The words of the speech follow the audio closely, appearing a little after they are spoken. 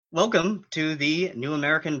Welcome to the New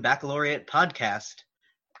American Baccalaureate podcast.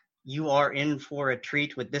 You are in for a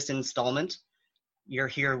treat with this installment. You're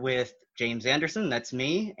here with James Anderson, that's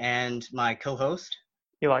me, and my co-host.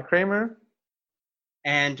 Eli Kramer.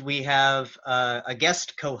 And we have a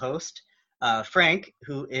guest co-host, Frank,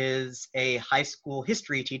 who is a high school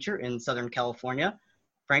history teacher in Southern California.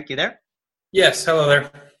 Frank, you there? Yes, hello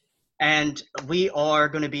there. And we are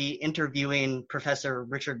going to be interviewing Professor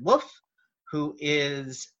Richard Wolff, who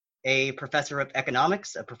is a professor of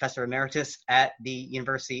economics, a professor emeritus at the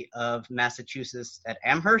University of Massachusetts at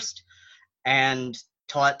Amherst, and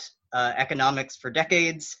taught economics for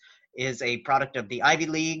decades, is a product of the Ivy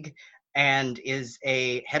League, and is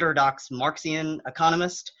a heterodox Marxian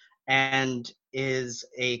economist, and is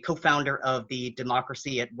a co-founder of the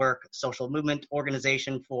Democracy at Work social movement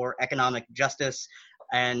organization for economic justice.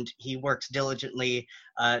 And he works diligently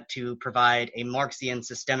to provide a Marxian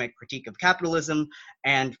systemic critique of capitalism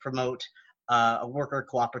and promote a worker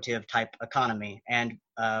cooperative type economy. And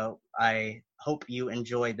I hope you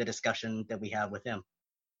enjoy the discussion that we have with him.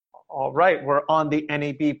 All right, we're on the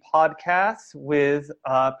NAB podcast with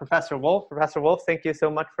Professor Wolff. Professor Wolff, thank you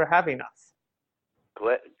so much for having us.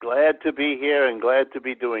 Glad to be here and glad to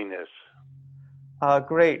be doing this.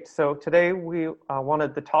 Great. So today we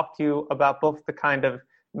wanted to talk to you about both the kind of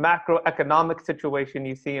macroeconomic situation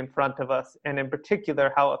you see in front of us, and in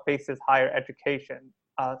particular, how it faces higher education.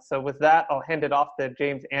 So with that, I'll hand it off to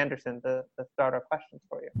James Anderson to start our questions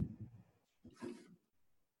for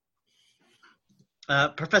you.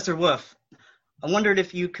 Professor Wolff, I wondered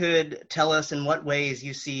if you could tell us in what ways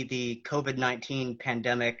you see the COVID-19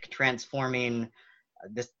 pandemic transforming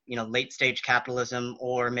this, late stage capitalism,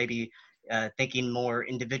 or maybe thinking more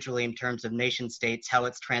individually in terms of nation states, how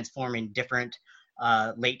it's transforming different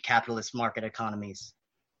late capitalist market economies.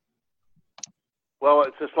 Well,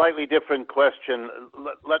 it's a slightly different question.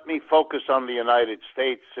 Let me focus on the United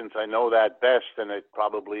States, since I know that best and it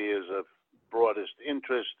probably is of broadest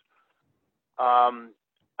interest.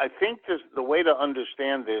 I think the way to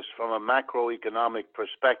understand this from a macroeconomic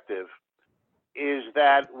perspective is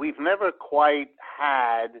that we've never quite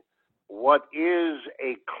had what is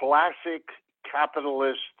a classic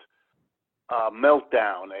capitalist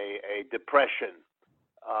meltdown, a depression.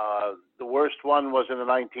 The worst one was in the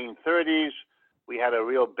 1930s. We had a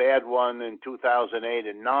real bad one in 2008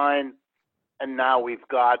 and 9, and now we've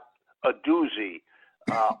got a doozy,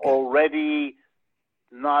 already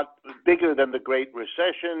not bigger than the Great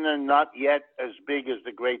Recession and not yet as big as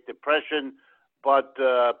the Great Depression, but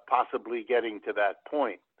possibly getting to that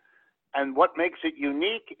point. And what makes it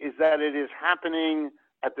unique is that it is happening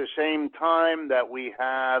at the same time that we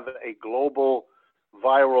have a global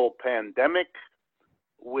viral pandemic,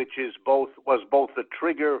 which was both the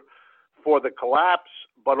trigger for the collapse,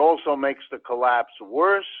 but also makes the collapse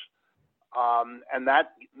worse. And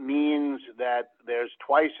that means that there's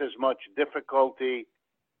twice as much difficulty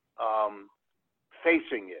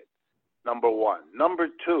facing it, number one. Number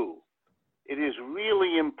two, it is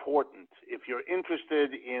really important, if you're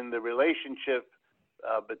interested in the relationship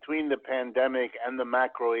between the pandemic and the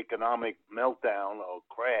macroeconomic meltdown or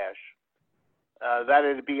crash, that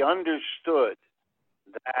it be understood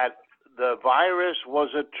that the virus was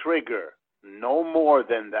a trigger, no more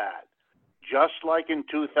than that. Just like in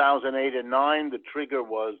 2008 and 9, the trigger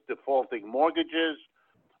was defaulting mortgages,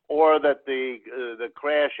 or that the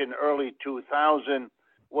crash in early 2000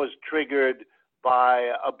 was triggered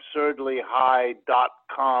by absurdly high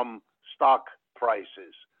dot-com stock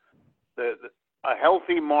prices. A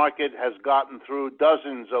healthy market has gotten through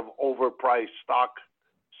dozens of overpriced stock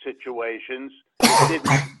situations. It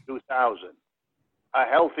didn't in 2000. A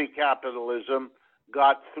healthy capitalism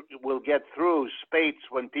will get through spates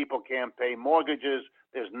when people can't pay mortgages.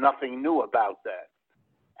 There's nothing new about that.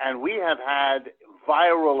 And we have had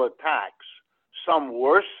viral attacks, some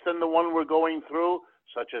worse than the one we're going through,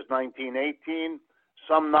 such as 1918,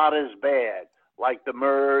 some not as bad, like the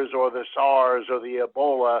MERS or the SARS or the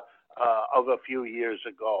Ebola of a few years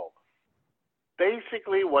ago.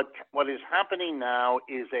 Basically, what is happening now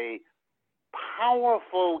is a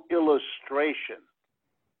powerful illustration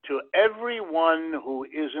to everyone who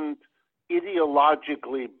isn't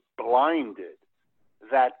ideologically blinded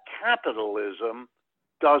that capitalism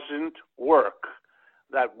doesn't work.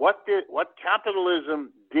 That what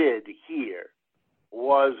capitalism did here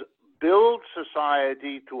was build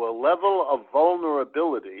society to a level of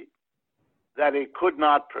vulnerability that it could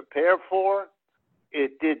not prepare for.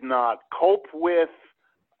 It did not cope with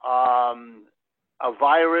a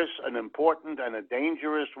virus, an important and a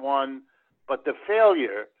dangerous one, but the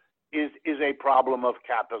failure is a problem of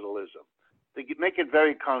capitalism. To make it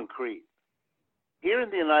very concrete, Here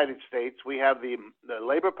in the United States, we have the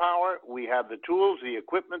labor power, we have the tools, the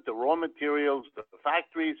equipment, the raw materials, the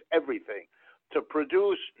factories, everything to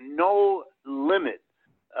produce no limit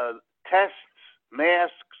tests,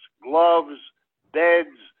 masks, gloves, beds,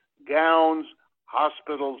 gowns,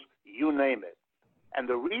 hospitals, you name it. And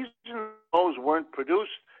the reason those weren't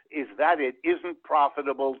produced is that it isn't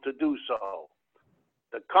profitable to do so.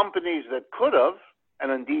 The companies that could have,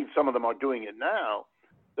 and indeed some of them are doing it now,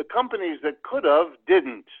 the companies that could have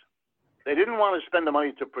didn't. They didn't want to spend the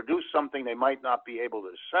money to produce something they might not be able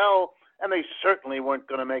to sell, and they certainly weren't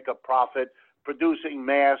going to make a profit producing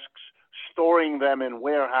masks, storing them in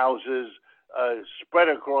warehouses, spread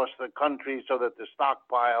across the country so that the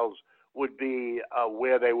stockpiles would be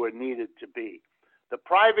where they were needed to be. The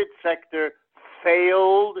private sector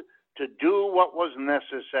failed to do what was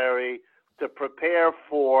necessary to prepare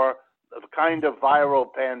for the kind of viral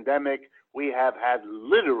pandemic we have had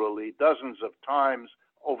literally dozens of times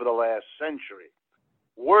over the last century.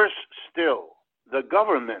 Worse still, the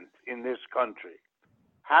government in this country,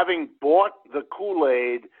 having bought the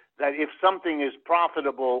Kool-Aid that if something is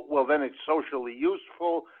profitable, well, then it's socially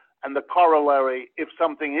useful, and the corollary, if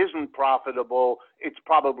something isn't profitable, it's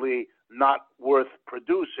probably not worth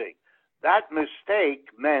producing. That mistake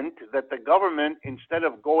meant that the government, instead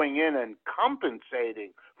of going in and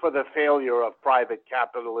compensating for the failure of private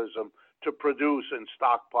capitalism to produce and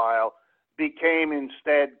stockpile, became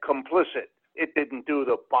instead complicit. It didn't do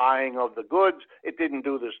the buying of the goods. It didn't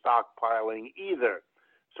do the stockpiling either.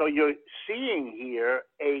 So you're seeing here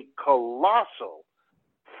a colossal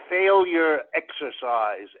failure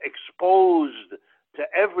exercise exposed to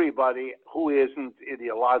everybody who isn't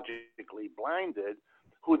ideologically blinded,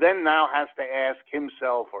 who then now has to ask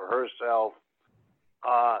himself or herself,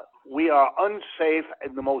 we are unsafe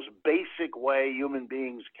in the most basic way human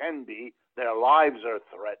beings can be. Their lives are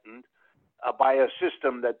threatened by a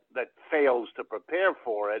system that fails to prepare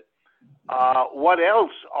for it. What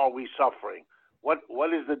else are we suffering?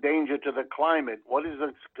 What is the danger to the climate? What is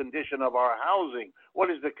the condition of our housing? What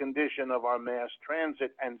is the condition of our mass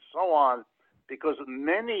transit? And so on, because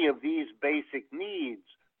many of these basic needs,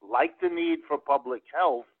 like the need for public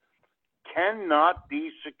health, cannot be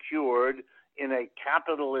secured in a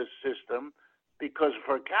capitalist system, because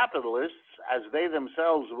for capitalists, as they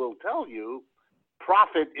themselves will tell you,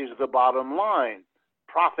 profit is the bottom line.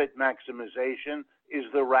 Profit maximization is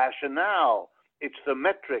the rationale. It's the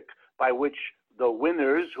metric by which the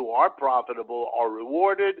winners who are profitable are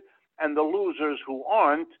rewarded, and the losers who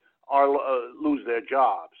aren't are lose their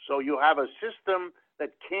jobs. So you have a system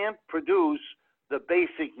that can't produce the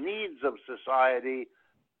basic needs of society,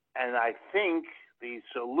 and I think the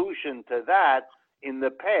solution to that in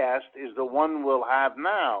the past is the one we'll have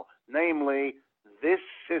now, namely, this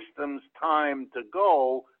system's time to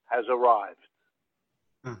go has arrived.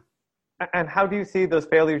 And how do you see those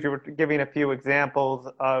failures? You were giving a few examples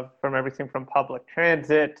of, from everything from public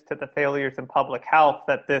transit to the failures in public health,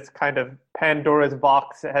 that this kind of Pandora's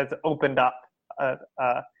box has opened up.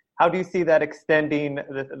 How do you see that extending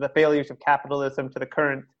the failures of capitalism to the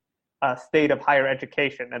current state of higher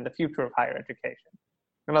education and the future of higher education?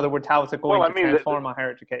 In other words, how is it going to transform our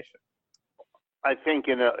higher education? I think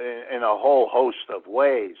in a whole host of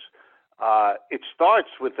ways. It starts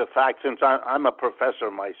with the fact, since I'm a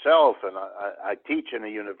professor myself and I teach in a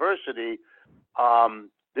university,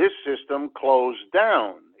 this system closed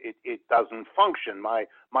down. It doesn't function.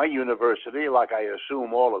 My university, like I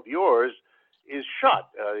assume all of yours, is shut.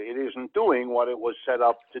 It isn't doing what it was set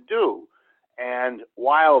up to do. And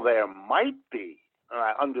while there might be, and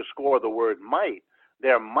I underscore the word might,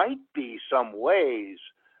 there might be some ways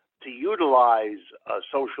to utilize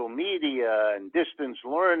social media and distance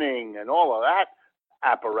learning and all of that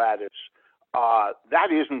apparatus.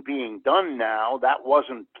 That isn't being done now. That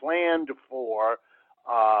wasn't planned for.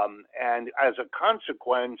 And as a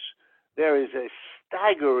consequence, there is a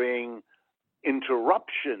staggering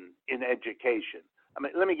interruption in education. I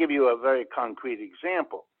mean, let me give you a very concrete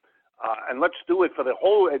example. And let's do it for the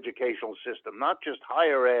whole educational system, not just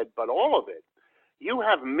higher ed, but all of it. You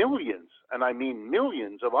have millions, and I mean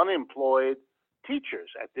millions, of unemployed teachers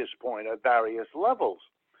at this point at various levels.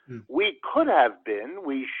 We could have been,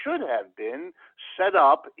 we should have been set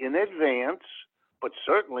up in advance, but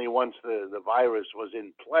certainly once the virus was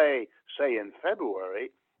in play, say in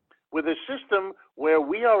February, with a system where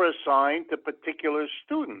we are assigned to particular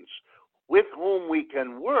students with whom we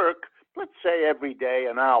can work, let's say every day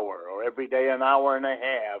an hour or every day an hour and a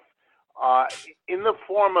half, in the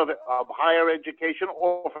form of higher education,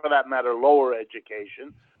 or for that matter, lower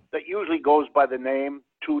education, that usually goes by the name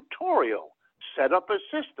tutorial. Set up a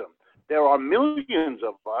system. There are millions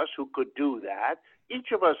of us who could do that.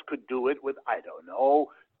 Each of us could do it with, I don't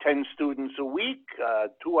know, 10 students a week,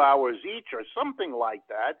 2 hours each or something like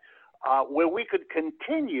that, where we could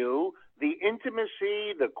continue the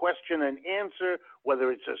intimacy, the question and answer,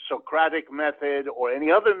 whether it's a Socratic method or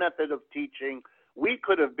any other method of teaching. We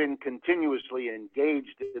could have been continuously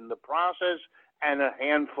engaged in the process, and a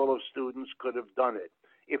handful of students could have done it.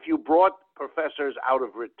 If you brought professors out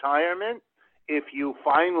of retirement, if you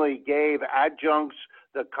finally gave adjuncts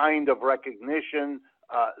the kind of recognition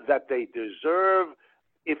that they deserve,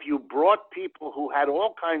 if you brought people who had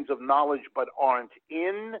all kinds of knowledge but aren't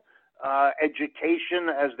in education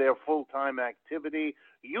as their full-time activity,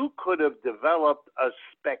 you could have developed a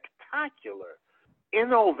spectacular,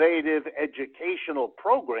 innovative educational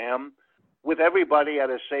program with everybody at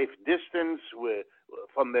a safe distance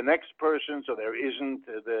from the next person, so there isn't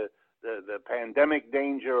the pandemic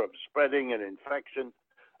danger of spreading an infection.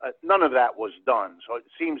 None of that was done. So it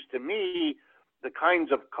seems to me the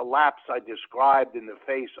kinds of collapse I described in the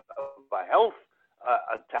face of a health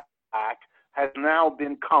attack has now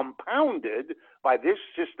been compounded by this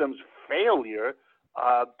system's failure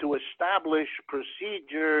to establish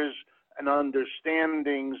procedures and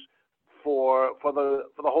understandings for the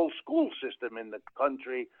whole school system in the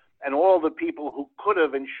country, and all the people who could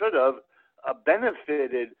have and should have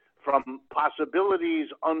benefited from possibilities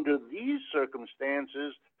under these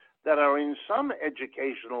circumstances that are in some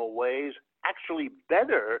educational ways actually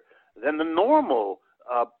better than the normal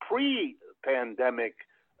pre-pandemic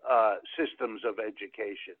systems of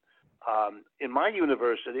education. In my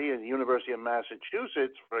university, in the University of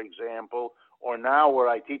Massachusetts, for example, or now where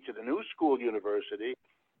I teach at a new school university,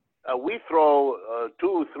 we throw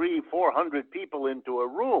 200, 300, 400 people into a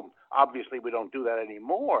room. Obviously, we don't do that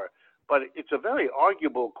anymore, but it's a very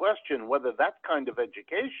arguable question whether that kind of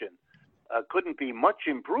education couldn't be much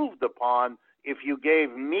improved upon if you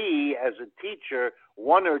gave me as a teacher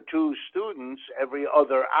 1 or 2 students every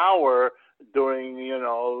other hour during,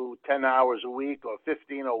 10 hours a week or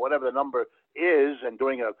 15 or whatever the number is, and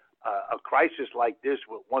during a crisis like this,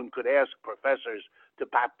 one could ask professors to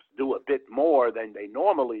perhaps do a bit more than they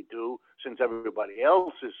normally do since everybody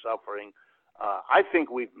else is suffering. I think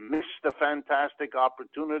we've missed a fantastic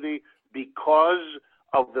opportunity because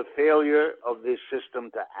of the failure of this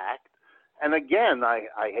system to act. And again,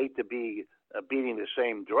 I hate to be beating the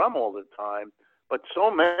same drum all the time, but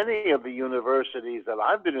so many of the universities that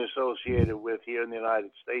I've been associated with here in the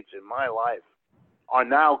United States in my life are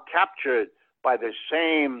now captured by the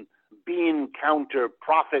same bean counter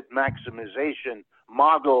profit maximization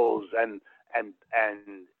models and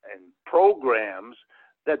programs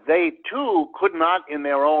that they too could not in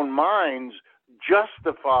their own minds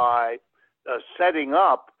justify setting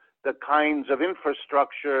up the kinds of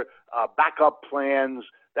infrastructure, backup plans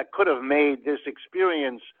that could have made this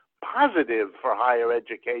experience positive for higher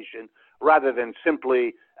education rather than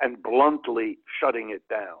simply and bluntly shutting it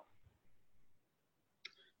down.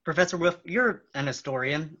 Professor Wolff, you're an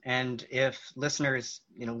historian, and if listeners,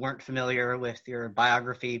 weren't familiar with your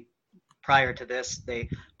biography prior to this, they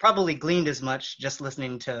probably gleaned as much just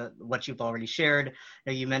listening to what you've already shared.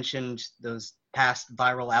 You mentioned those past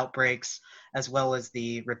viral outbreaks, as well as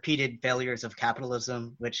the repeated failures of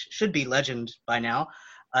capitalism, which should be legend by now.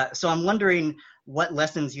 So I'm wondering what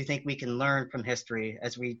lessons you think we can learn from history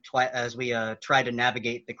as we try to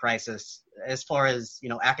navigate the crisis, as far as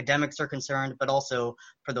academics are concerned, but also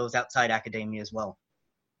for those outside academia as well.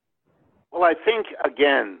 Well, I think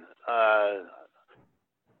again,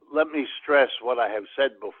 let me stress what I have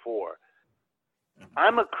said before.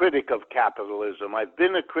 I'm a critic of capitalism. I've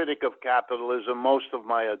been a critic of capitalism most of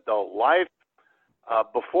my adult life.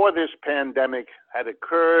 Before this pandemic had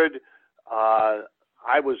occurred,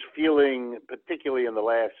 I was feeling, particularly in the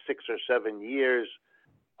last 6 or 7 years,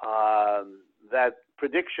 that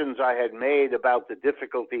predictions I had made about the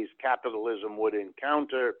difficulties capitalism would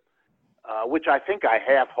encounter, which I think I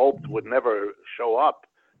half hoped would never show up.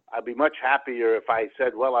 I'd be much happier if I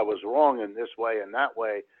said, well, I was wrong in this way and that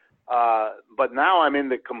way. But now I'm in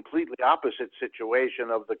the completely opposite situation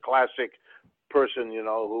of the classic person,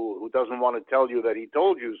 who doesn't want to tell you that he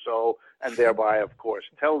told you so, and thereby, of course,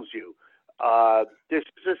 tells you. This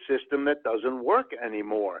is a system that doesn't work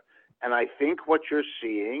anymore. And I think what you're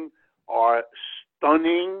seeing are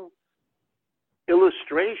stunning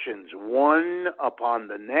illustrations, one upon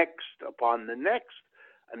the next, upon the next.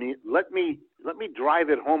 I mean, let me drive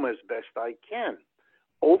it home as best I can.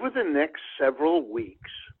 Over the next several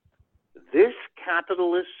weeks, this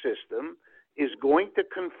capitalist system is going to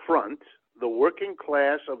confront the working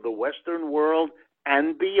class of the Western world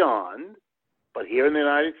and beyond, but here in the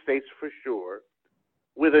United States for sure,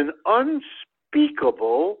 with an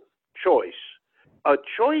unspeakable choice. A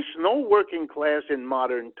choice no working class in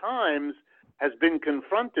modern times has been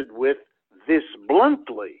confronted with this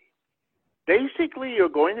bluntly. Basically, you're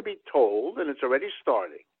going to be told, and it's already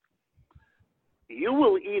starting, you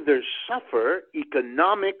will either suffer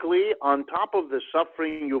economically on top of the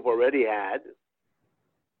suffering you've already had,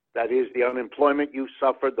 that is the unemployment you've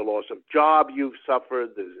suffered, the loss of job you've suffered,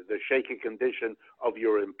 the shaky condition of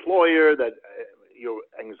your employer that you're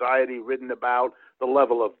anxiety-ridden about, the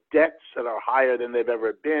level of debts that are higher than they've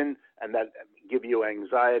ever been and that give you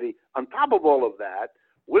anxiety. On top of all of that,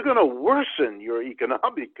 we're going to worsen your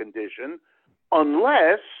economic condition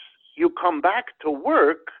unless you come back to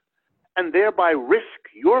work and thereby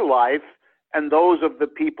risk your life and those of the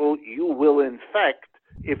people you will infect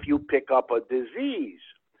if you pick up a disease.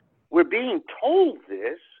 We're being told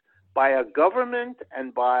this by a government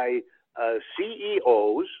and by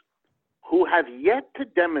CEOs who have yet to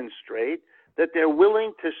demonstrate that they're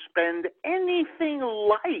willing to spend anything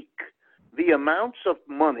like the amounts of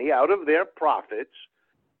money out of their profits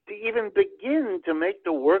to even begin to make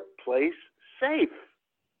the workplace safe.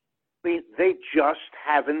 I mean, they just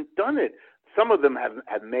haven't done it. Some of them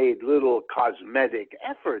have made little cosmetic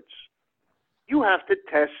efforts. You have to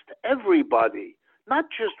test everybody, not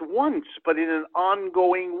just once, but in an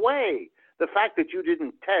ongoing way. The fact that you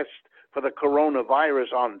didn't test for the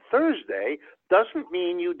coronavirus on Thursday doesn't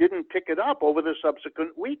mean you didn't pick it up over the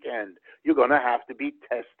subsequent weekend. You're going to have to be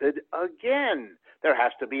tested again. There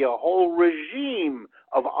has to be a whole regime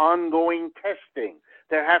of ongoing testing.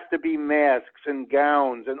 There have to be masks and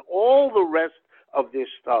gowns and all the rest of this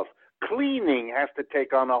stuff. Cleaning has to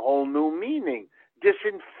take on a whole new meaning.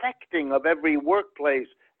 Disinfecting of every workplace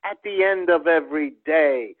at the end of every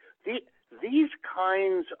day. These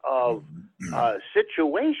kinds of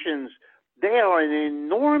situations, they are an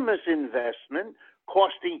enormous investment,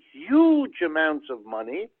 costing huge amounts of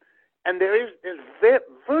money, and there's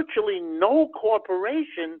virtually no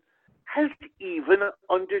corporation has even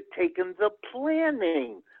undertaken the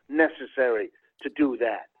planning necessary to do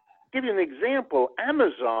that. Give you an example,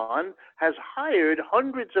 Amazon has hired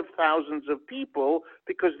hundreds of thousands of people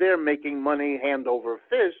because they're making money hand over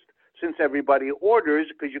fist since everybody orders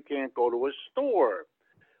because you can't go to a store.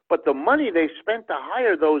 But the money they spent to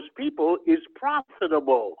hire those people is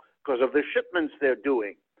profitable because of the shipments they're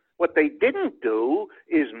doing. What they didn't do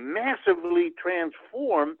is massively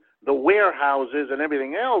transform the warehouses and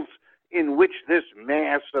everything else in which this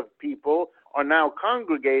mass of people are now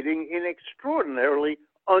congregating in extraordinarily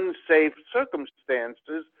unsafe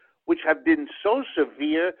circumstances, which have been so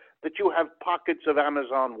severe that you have pockets of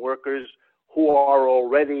Amazon workers who are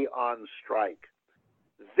already on strike.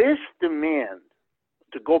 This demand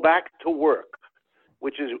to go back to work,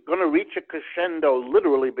 which is going to reach a crescendo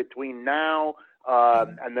literally between now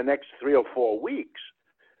and the next 3 or 4 weeks,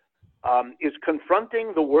 is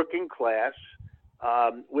confronting the working class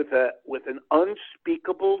with an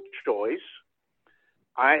unspeakable choice.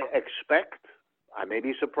 I may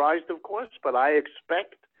be surprised, of course, but I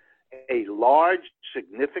expect a large,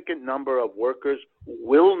 significant number of workers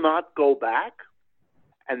will not go back,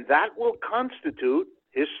 and that will constitute,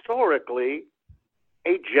 historically,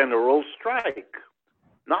 a general strike.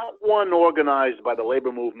 Not one organized by the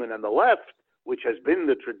labor movement and the left, which has been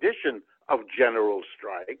the tradition of general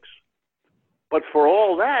strikes, but for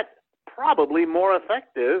all that, probably more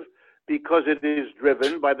effective because it is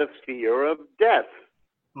driven by the fear of death.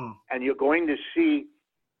 And you're going to see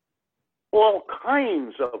all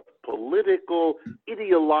kinds of political,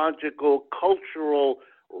 ideological, cultural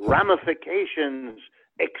ramifications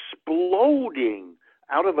exploding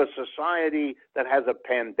out of a society that has a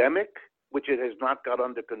pandemic, which it has not got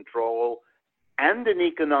under control, and an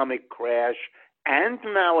economic crash, and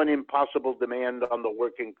now an impossible demand on the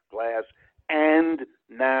working class, and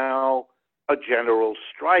now a general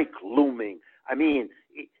strike looming. I mean,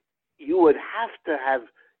 you would have to have,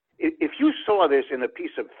 if you saw this in a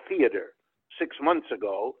piece of theater 6 months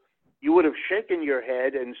ago, you would have shaken your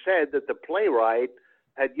head and said that the playwright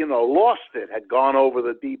had, lost it, had gone over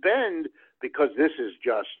the deep end, because this is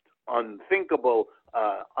just unthinkable,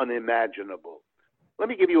 unimaginable. Let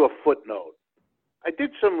me give you a footnote. I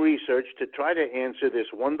did some research to try to answer this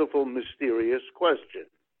wonderful, mysterious question.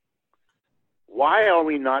 Why are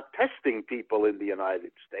we not testing people in the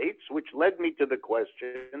United States? Which led me to the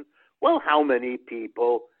question, well, how many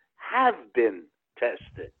people have been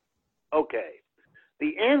tested? Okay.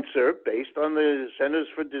 The answer, based on the Centers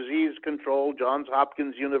for Disease Control, Johns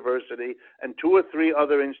Hopkins University, and 2 or 3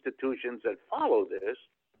 other institutions that follow this,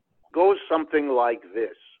 goes something like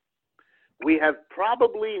this. We have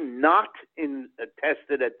probably not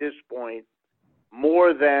tested at this point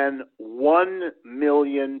more than 1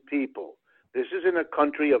 million people. This is in a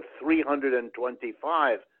country of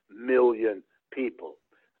 325 million people.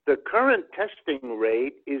 The current testing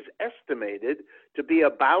rate is estimated to be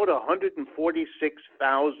about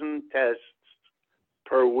 146,000 tests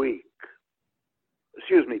per week.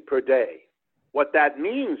 Per day. What that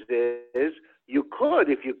means is you could,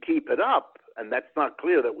 if you keep it up, and that's not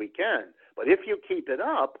clear that we can, but if you keep it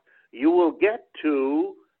up, you will get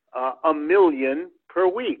to 1 million per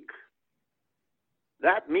week.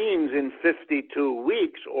 That means in 52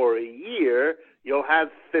 weeks or a year, you'll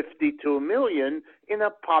have 52 million in a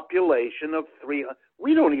population of 300.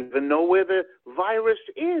 We don't even know where the virus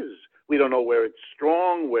is. We don't know where it's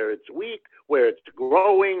strong, where it's weak, where it's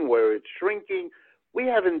growing, where it's shrinking. We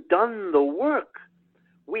haven't done the work.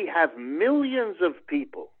 We have millions of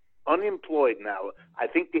people unemployed now. I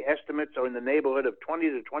think the estimates are in the neighborhood of 20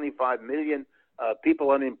 to 25 million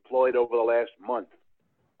people unemployed over the last month.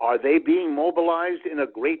 Are they being mobilized in a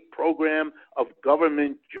great program of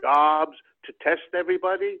government jobs to test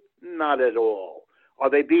everybody? Not at all. Are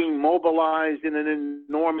they being mobilized in an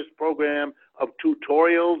enormous program of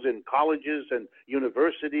tutorials in colleges and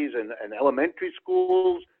universities and elementary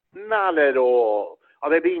schools? Not at all. Are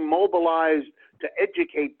they being mobilized to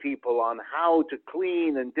educate people on how to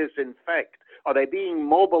clean and disinfect? Are they being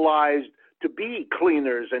mobilized to be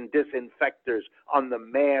cleaners and disinfectors on the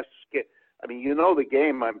mass scale? I mean, you know the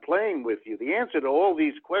game I'm playing with you. The answer to all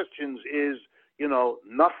these questions is,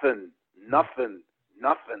 nothing.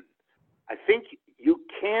 I think you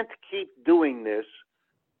can't keep doing this,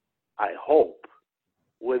 I hope,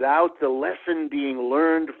 without the lesson being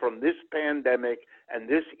learned from this pandemic and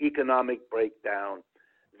this economic breakdown,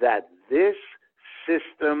 that this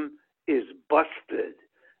system is busted.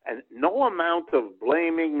 And no amount of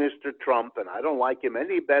blaming Mr. Trump, and I don't like him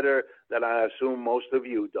any better than I assume most of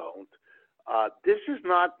you don't. This is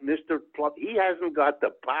not Mr. Trump. He hasn't got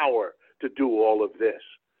the power to do all of this.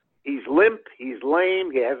 He's limp, he's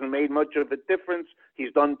lame, he hasn't made much of a difference.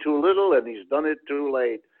 He's done too little and he's done it too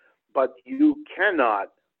late. But you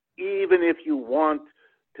cannot, even if you want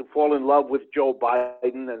to fall in love with Joe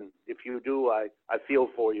Biden, and if you do, I feel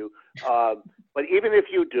for you. But even if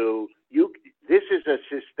you do, this is a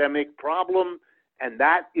systemic problem, and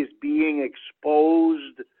that is being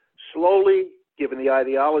exposed slowly, given the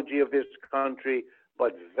ideology of this country,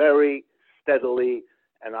 but very steadily.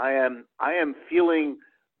 And I am feeling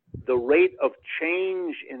the rate of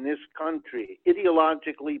change in this country,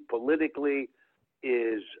 ideologically, politically,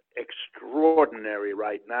 is extraordinary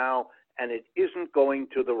right now, and it isn't going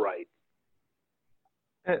to the right.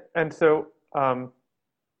 And so,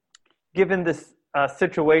 given this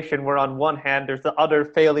situation where on one hand, there's the utter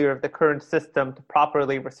failure of the current system to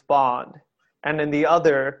properly respond, and in the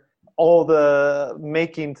other, all the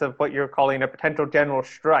makings of what you're calling a potential general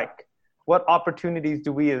strike, what opportunities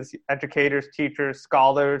do we as educators, teachers,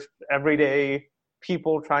 scholars, everyday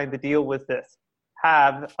people trying to deal with this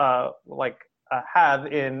have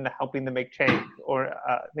in helping to make change, or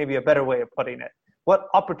maybe a better way of putting it? What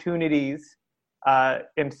opportunities,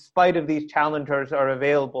 in spite of these challenges, are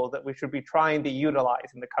available that we should be trying to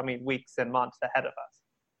utilize in the coming weeks and months ahead of us?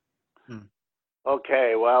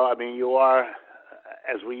 Okay, well, I mean, you are,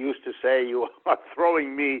 as we used to say, you are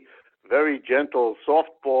throwing me very gentle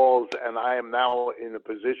softballs, and I am now in a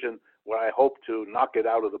position where I hope to knock it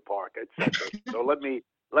out of the park, etc. So let me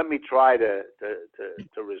try to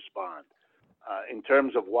respond in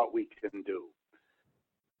terms of what we can do.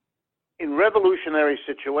 In revolutionary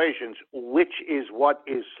situations, which is what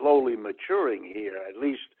is slowly maturing here, at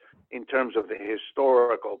least in terms of the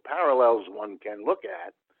historical parallels one can look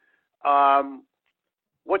at,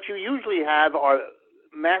 what you usually have are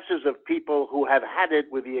masses of people who have had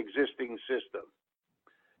it with the existing system.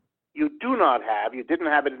 You didn't have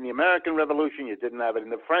it in the American Revolution, you didn't have it in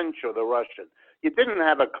the French or the Russian. You didn't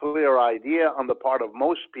have a clear idea on the part of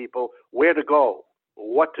most people where to go,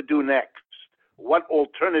 what to do next, what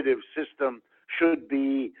alternative system should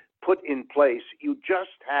be put in place. You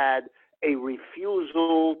just had a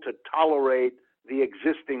refusal to tolerate the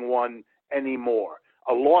existing one anymore,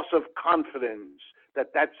 a loss of confidence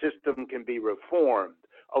that that system can be reformed,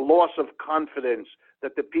 a loss of confidence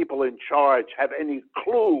that the people in charge have any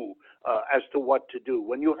clue as to what to do.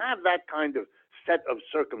 When you have that kind of set of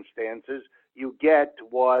circumstances, you get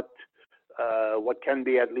what can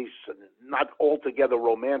be, at least not altogether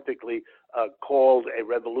romantically, called a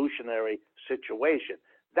revolutionary situation.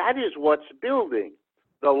 That is what's building.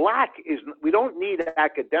 The lack is, we don't need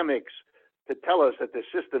academics to tell us that the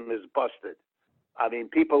system is busted. I mean,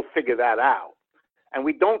 people figure that out. And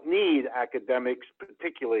we don't need academics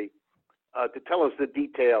particularly to tell us the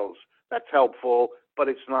details That's helpful, but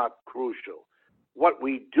it's not crucial. What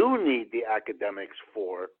we do need the academics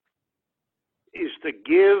for is to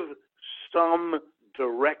give some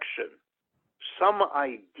direction, some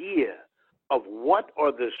idea of what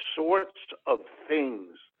are the sorts of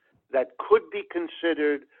things that could be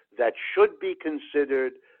considered, that should be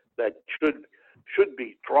considered, that should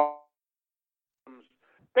be dropped.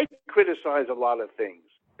 They criticize a lot of things,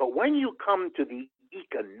 but when you come to the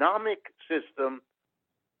economic system,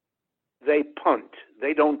 they punt.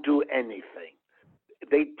 They don't do anything.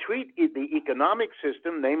 They treat the economic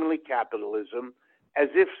system, namely capitalism, as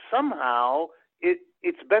if somehow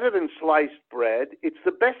it's better than sliced bread. It's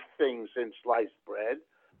the best thing since sliced bread,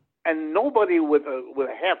 and nobody with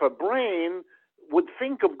half a brain would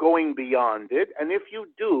think of going beyond it. And if you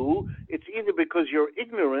do, it's either because you're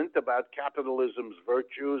ignorant about capitalism's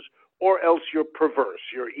virtues, or else you're perverse,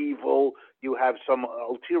 you're evil, you have some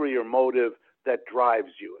ulterior motive that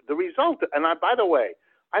drives you. The result, and by the way,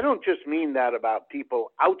 I don't just mean that about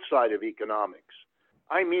people outside of economics.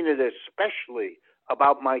 I mean it especially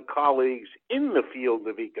about my colleagues in the field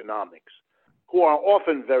of economics, who are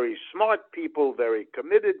often very smart people, very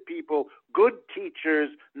committed people, good teachers,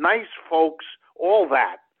 nice folks, all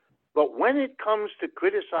that. But when it comes to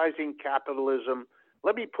criticizing capitalism,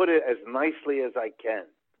 let me put it as nicely as I can.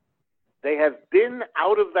 They have been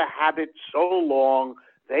out of the habit so long,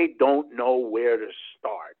 they don't know where to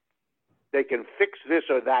start. They can fix this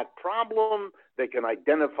or that problem, they can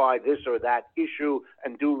identify this or that issue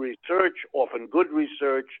and do research, often good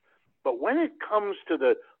research. But when it comes to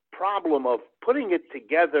the problem of putting it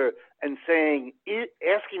together and saying,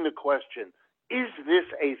 asking the question, is this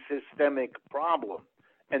a systemic problem?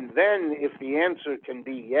 And then if the answer can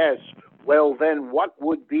be yes, well then what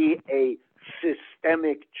would be a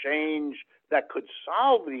systemic change that could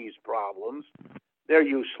solve these problems? They're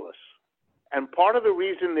useless. And part of the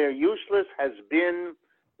reason they're useless has been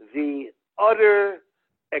the utter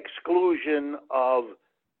exclusion of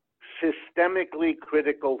systemically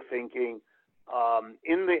critical thinking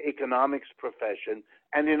in the economics profession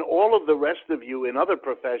and in all of the rest of you in other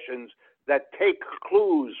professions that take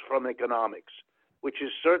clues from economics, which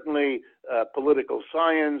is certainly political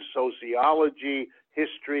science, sociology,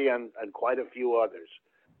 history, and quite a few others.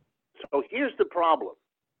 So here's the problem.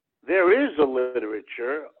 There is a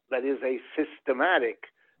literature that is a systematic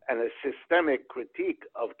and a systemic critique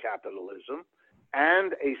of capitalism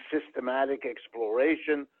and a systematic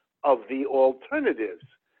exploration of the alternatives.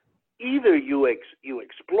 Either you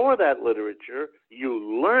explore that literature,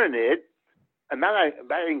 you learn it, and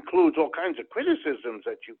that includes all kinds of criticisms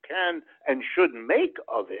that you can and should make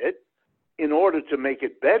of it in order to make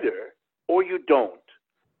it better, or you don't.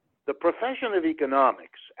 The profession of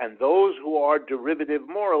economics and those who are derivative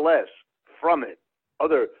more or less from it,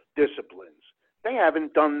 other disciplines, they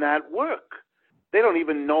haven't done that work. They don't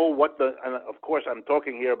even know what and of course I'm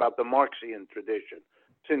talking here about the Marxian tradition,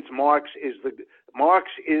 since Marx is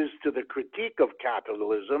to the critique of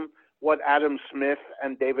capitalism what Adam Smith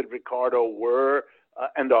and David Ricardo were,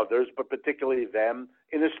 and others, but particularly them,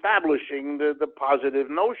 in establishing the positive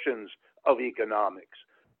notions of economics.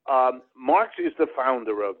 Marx is the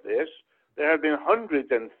founder of this. There have been hundreds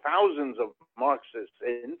and thousands of Marxists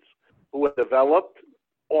since who have developed,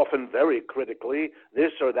 often very critically,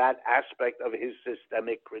 this or that aspect of his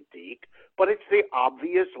systemic critique, but it's the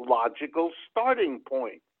obvious logical starting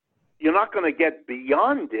point. You're not going to get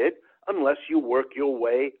beyond it unless you work your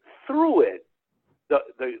way through it.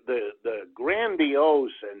 The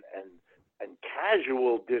grandiose and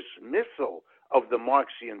casual dismissal of the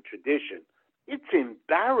Marxian tradition, it's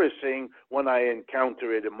embarrassing when I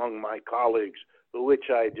encounter it among my colleagues, which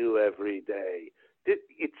I do every day.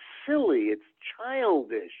 It's silly, it's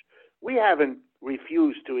childish. We haven't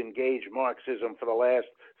refused to engage Marxism for the last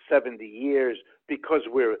 70 years because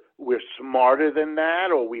we're smarter than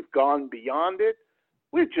that or we've gone beyond it.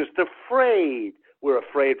 We're just afraid. We're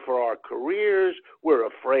afraid for our careers. We're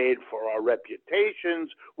afraid for our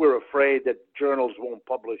reputations. We're afraid that journals won't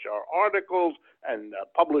publish our articles and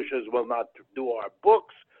publishers will not do our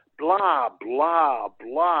books. Blah, blah,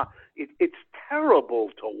 blah. It's terrible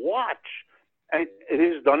to watch. And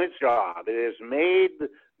it has done its job. It has made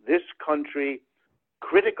this country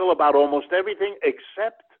critical about almost everything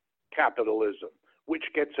except capitalism, which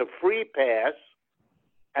gets a free pass.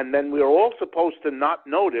 And then we're all supposed to not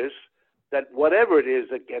notice that whatever it is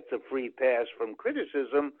that gets a free pass from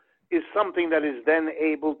criticism is something that is then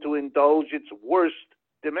able to indulge its worst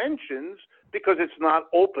dimensions because it's not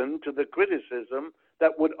open to the criticism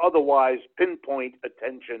that would otherwise pinpoint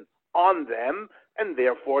attention on them and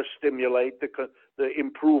therefore stimulate the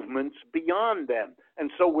improvements beyond them.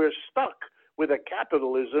 And so we're stuck with a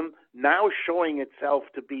capitalism now showing itself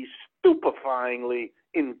to be stupefyingly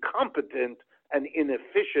incompetent and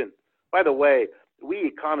inefficient. By the way, we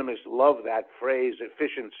economists love that phrase,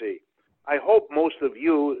 efficiency. I hope most of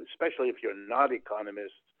you, especially if you're not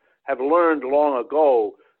economists, have learned long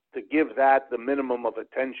ago to give that the minimum of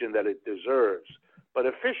attention that it deserves. But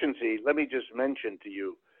efficiency, let me just mention to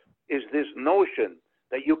you, is this notion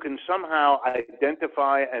that you can somehow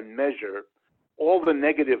identify and measure all the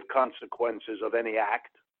negative consequences of any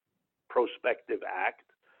act, prospective act,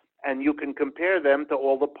 and you can compare them to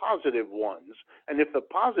all the positive ones. And if the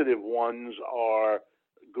positive ones are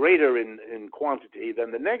greater in quantity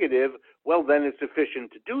than the negative, well, then it's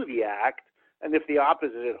efficient to do the act. And if the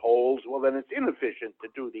opposite holds, well, then it's inefficient to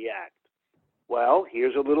do the act. Well,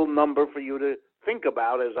 here's a little number for you to think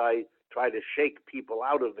about as I try to shake people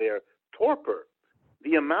out of their torpor.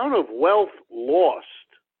 The amount of wealth lost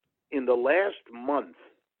in the last month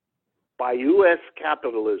by U.S.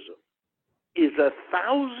 capitalism is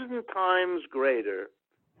 1,000 times greater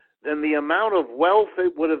than the amount of wealth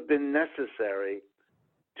that would have been necessary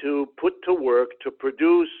to put to work to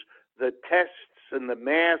produce the tests and the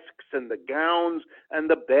masks and the gowns and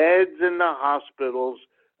the beds in the hospitals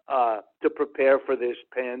to prepare for this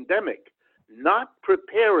pandemic. Not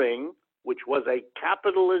preparing, which was a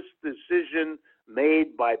capitalist decision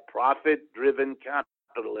made by profit-driven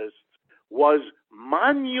capitalists, was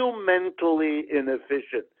monumentally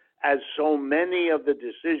inefficient, as so many of the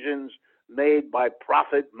decisions made by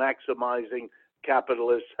profit-maximizing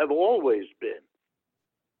capitalists have always been.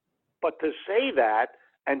 But to say that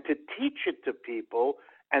and to teach it to people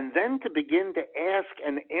and then to begin to ask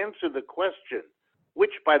and answer the question,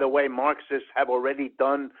 which, by the way, Marxists have already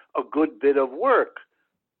done a good bit of work.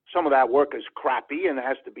 Some of that work is crappy and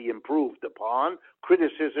has to be improved upon.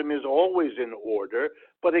 Criticism is always in order.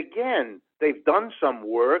 But again, they've done some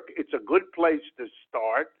work. It's a good place to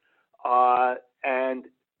start. And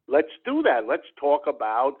let's do that. Let's talk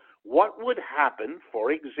about what would happen,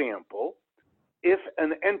 for example, if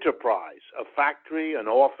an enterprise, a factory, an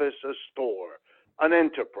office, a store, an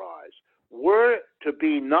enterprise, were to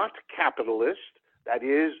be not capitalist, that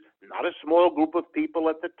is, not a small group of people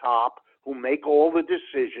at the top who make all the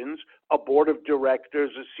decisions, a board of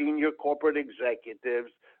directors, a senior corporate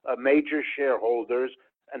executives, major shareholders,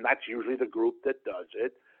 and that's usually the group that does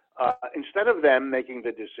it. Instead of them making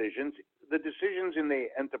the decisions in the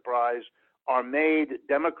enterprise are made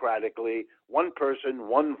democratically, one person,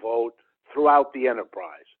 one vote, throughout the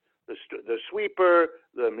enterprise. The sweeper,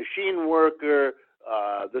 the machine worker,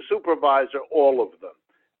 the supervisor, all of them.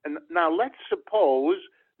 And now let's suppose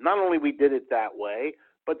not only we did it that way,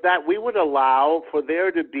 but that we would allow for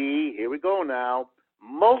there to be, here we go now,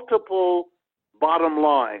 multiple bottom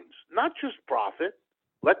lines, not just profit.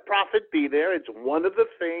 Let profit be there. It's one of the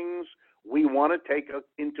things we want to take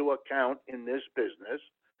into account in this business,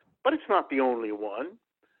 but it's not the only one.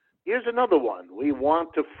 Here's another one. We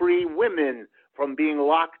want to free women from being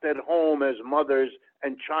locked at home as mothers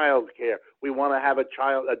and child care. We want to have a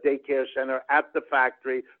daycare center at the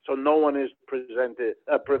factory so no one is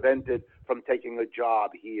prevented from taking a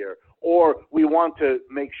job here. Or we want to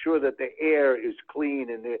make sure that the air is clean,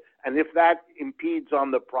 and if that impedes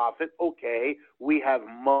on the profit, okay, we have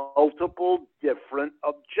multiple different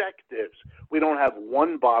objectives. We don't have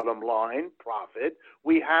one bottom line, profit.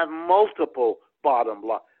 We have multiple bottom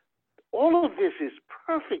line. All of this is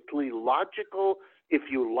perfectly logical. If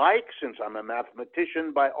you like, since I'm a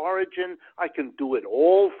mathematician by origin, I can do it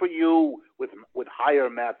all for you with higher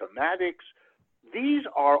mathematics. These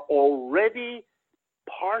are already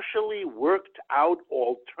partially worked out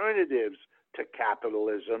alternatives to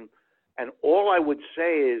capitalism. And all I would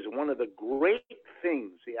say is one of the great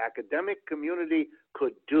things the academic community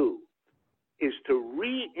could do is to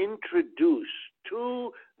reintroduce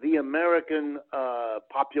to the American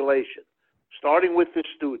population, starting with the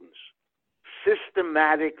students,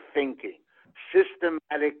 systematic thinking,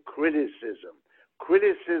 systematic criticism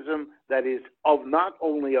that is of not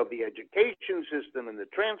only of the education system and the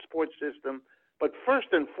transport system, but first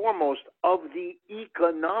and foremost of the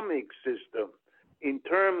economic system in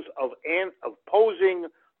terms of posing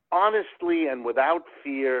honestly and without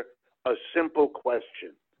fear a simple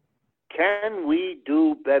question. Can we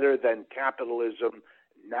do better than capitalism?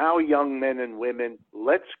 Now, young men and women,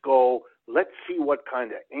 let's go. Let's see what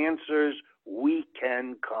kind of answers we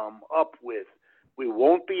can come up with. We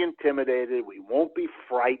won't be intimidated. We won't be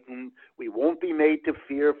frightened. We won't be made to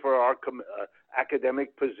fear for our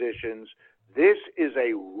academic positions. This is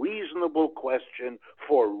a reasonable question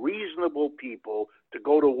for reasonable people to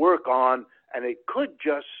go to work on, and it could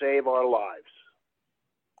just save our lives.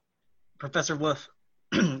 Professor Wolff,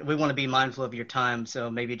 we want to be mindful of your time, so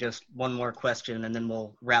maybe just one more question and then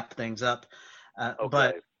we'll wrap things up. Okay.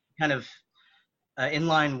 But kind of in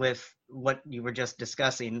line with what you were just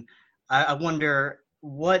discussing, I wonder,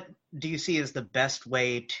 what do you see as the best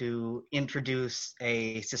way to introduce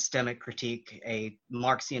a systemic critique, a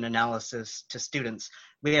Marxian analysis to students?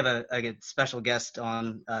 We have a special guest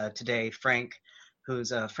on today, Frank,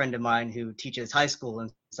 who's a friend of mine who teaches high school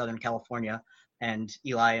in Southern California. And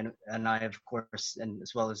Eli and I, of course, and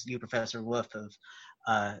as well as you, Professor Wolff,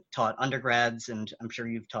 have taught undergrads, and I'm sure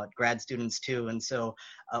you've taught grad students too. And so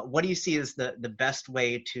what do you see as the best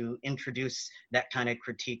way to introduce that kind of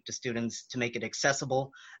critique to students to make it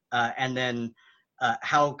accessible? And then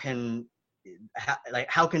how can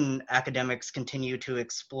academics continue to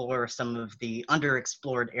explore some of the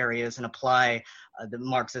underexplored areas and apply the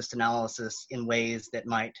Marxist analysis in ways that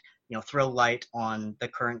might, throw light on the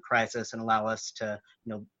current crisis and allow us to,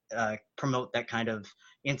 promote that kind of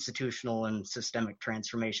institutional and systemic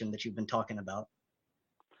transformation that you've been talking about?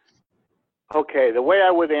 Okay, the way I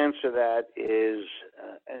would answer that is,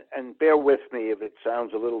 and bear with me if it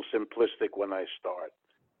sounds a little simplistic when I start.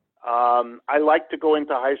 I like to go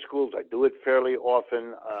into high schools. I do it fairly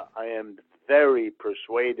often. I am very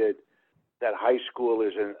persuaded that high school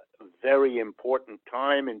is a very important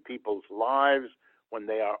time in people's lives when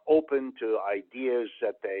they are open to ideas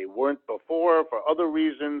that they weren't before for other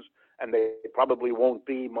reasons, and they probably won't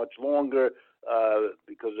be much longer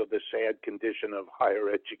because of the sad condition of higher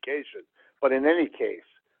education. But in any case,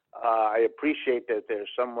 I appreciate that there's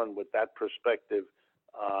someone with that perspective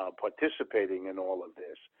participating in all of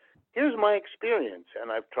this. Here's my experience, and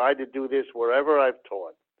I've tried to do this wherever I've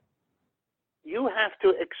taught. You have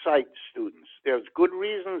to excite students. There's good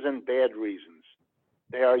reasons and bad reasons.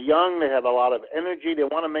 They are young, they have a lot of energy, they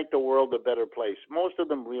want to make the world a better place. Most of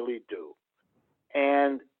them really do.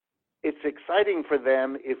 And it's exciting for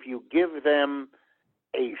them if you give them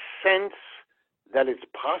a sense that it's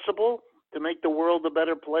possible to make the world a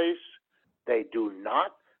better place. They do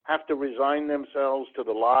not have to resign themselves to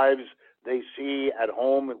the lives they see at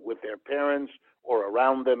home with their parents or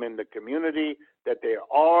around them in the community, that there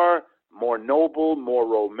are more noble, more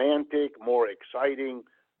romantic, more exciting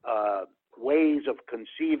ways of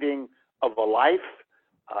conceiving of a life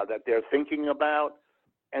that they're thinking about.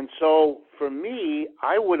 And so for me,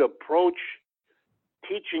 I would approach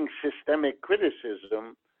teaching systemic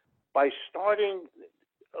criticism by starting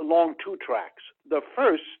along two tracks. The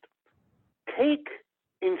first, take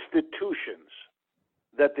institutions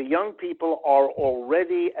that the young people are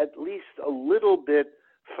already at least a little bit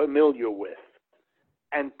familiar with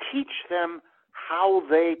and teach them how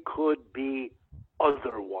they could be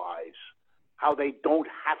otherwise, how they don't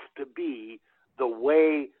have to be the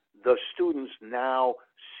way the students now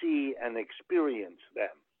see and experience them.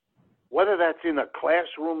 Whether that's in a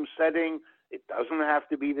classroom setting, it doesn't have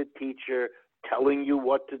to be the teacher telling you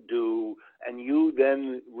what to do and you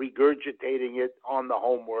then regurgitating it on the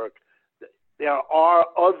homework. There are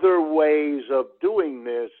other ways of doing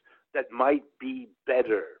this that might be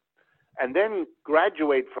better. And then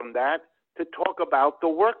graduate from that to talk about the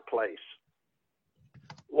workplace.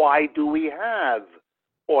 Why do we have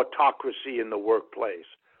autocracy in the workplace?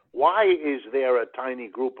 Why is there a tiny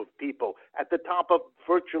group of people at the top of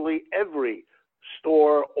virtually every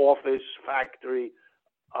store, office, factory,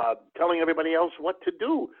 telling everybody else what to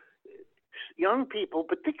do? Young people,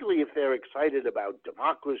 particularly if they're excited about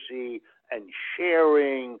democracy and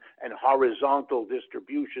sharing and horizontal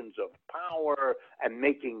distributions of power and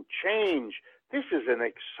making change, this is an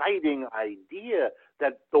exciting idea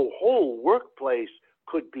that the whole workplace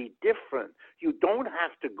could be different. You don't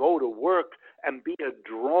have to go to work and be a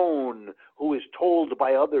drone who is told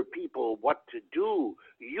by other people what to do.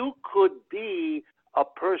 You could be a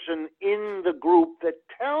person in the group that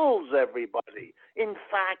tells everybody. In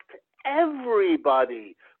fact,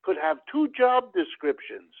 everybody could have two job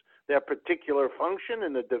descriptions, their particular function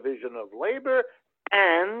in the division of labor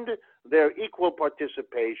and their equal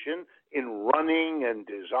participation in running and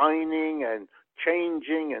designing and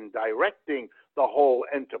changing and directing the whole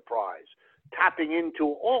enterprise, tapping into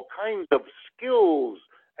all kinds of skills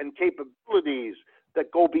and capabilities that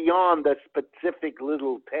go beyond that specific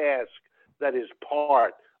little task that is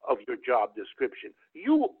part of your job description.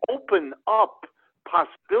 You open up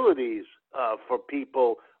possibilities for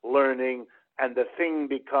people learning, and the thing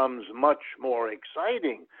becomes much more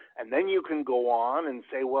exciting. And then you can go on and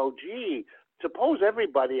say, well, gee, suppose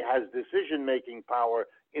everybody has decision-making power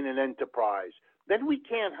in an enterprise. Then we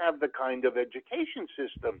can't have the kind of education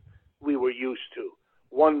system we were used to.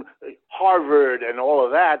 One, Harvard and all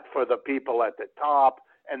of that for the people at the top,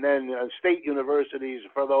 and then state universities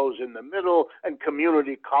for those in the middle, and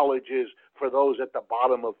community colleges for those at the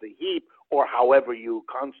bottom of the heap, or however you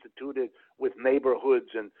constitute it, with neighborhoods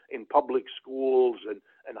and in public schools and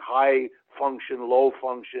high function, low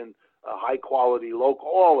function, high quality, local,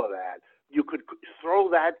 all of that. You could throw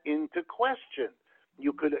that into question.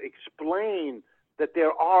 You could explain that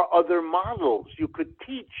there are other models. You could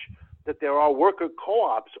teach that there are worker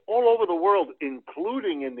co-ops all over the world,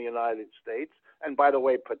 including in the United States, and by the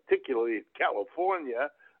way, particularly in California,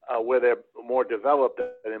 where they're more developed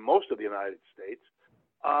than in most of the United States.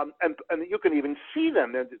 And you can even see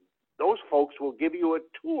them. Those folks will give you a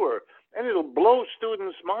tour, and it'll blow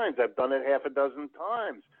students' minds. I've done it half a dozen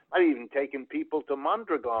times. I've even taken people to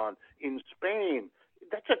Mondragon in Spain.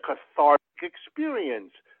 That's a cathartic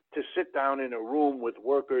experience, to sit down in a room with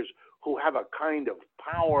workers who have a kind of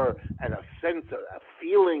power and a sense of a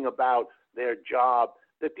feeling about their job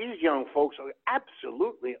that these young folks are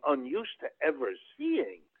absolutely unused to ever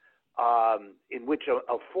seeing, in which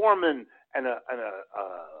a foreman and a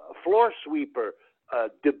floor sweeper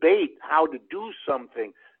debate how to do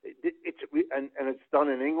something. And it's done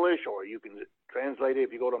in English, or you can translate it.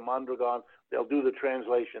 If you go to Mondragon, they'll do the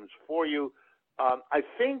translations for you. I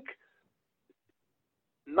think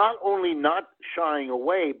not only not shying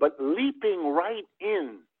away, but leaping right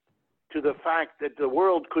in to the fact that the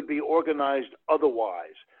world could be organized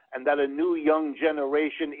otherwise, and that a new young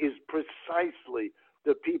generation is precisely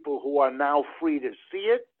the people who are now free to see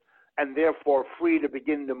it, and therefore free to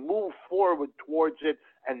begin to move forward towards it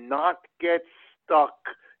and not get stuck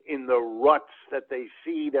in the ruts that they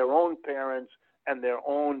see their own parents and their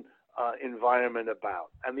own environment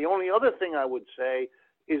about. And the only other thing I would say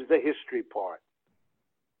is the history part.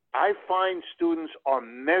 I find students are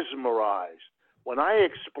mesmerized when I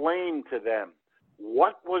explain to them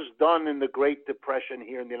what was done in the Great Depression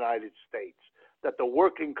here in the United States, that the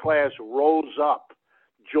working class rose up,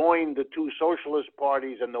 joined the two socialist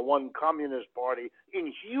parties and the one communist party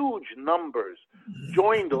in huge numbers,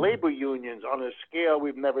 joined labor unions on a scale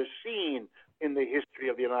we've never seen in the history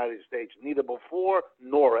of the United States, neither before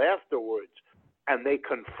nor afterwards. And they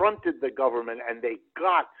confronted the government, and they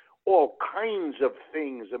got all kinds of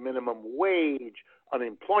things, a minimum wage,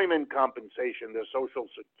 unemployment compensation, the social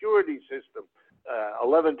security system,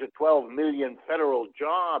 11 to 12 million federal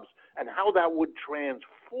jobs, and how that would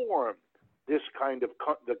transform this kind of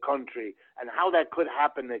the country, and how that could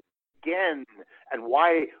happen again, and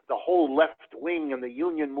why the whole left wing and the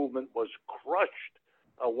union movement was crushed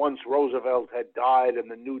once Roosevelt had died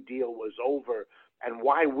and the New Deal was over, and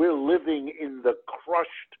why we're living in the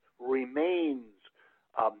crushed remains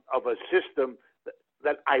of a system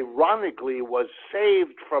that ironically was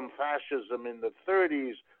saved from fascism in the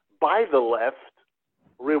 30s by the left,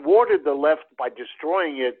 rewarded the left by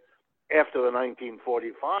destroying it after the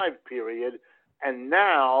 1945 period, and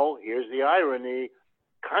now, here's the irony,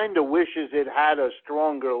 kind of wishes it had a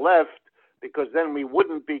stronger left, because then we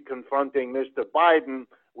wouldn't be confronting Mr. Biden,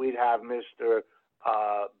 we'd have Mr.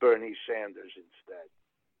 Bernie Sanders instead.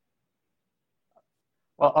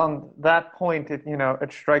 Well, on that point,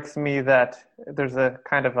 it strikes me that there's a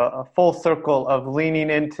kind of a full circle of leaning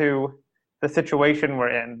into the situation we're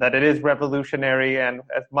in, that it is revolutionary, and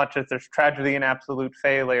as much as there's tragedy and absolute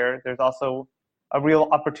failure, there's also a real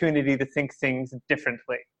opportunity to think things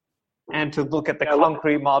differently and to look at the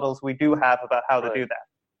concrete models we do have about how to do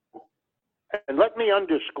that. And let me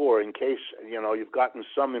underscore, in case you've gotten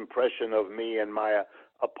some impression of me and my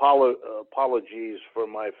apologies for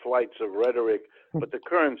my flights of rhetoric, but the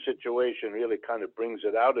current situation really kind of brings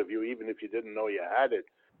it out of you, even if you didn't know you had it.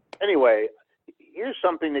 Anyway, here's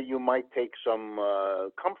something that you might take some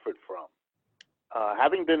comfort from.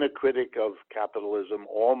 Having been a critic of capitalism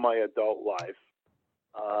all my adult life,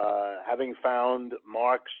 having found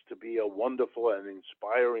Marx to be a wonderful and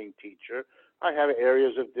inspiring teacher, I have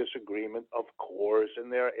areas of disagreement, of course,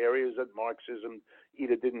 and there are areas that Marxism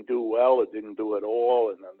either didn't do well or didn't do at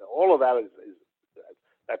all, and all of that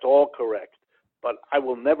that's all correct. But I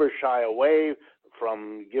will never shy away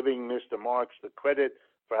from giving Mr. Marx the credit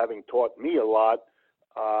for having taught me a lot.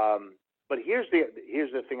 But here's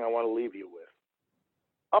the thing I want to leave you with.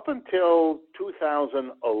 Up until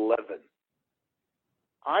 2011,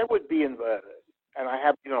 I would be in and I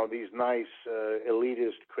have these nice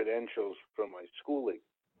elitist credentials from my schooling,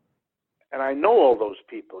 and I know all those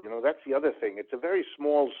people. That's the other thing. It's a very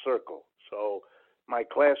small circle. So my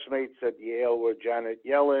classmates at Yale were Janet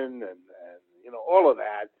Yellen and all of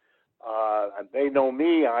that. And they know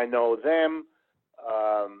me, I know them.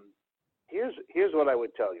 Here's what I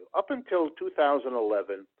would tell you. Up until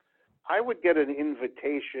 2011, I would get an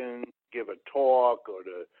invitation to give a talk or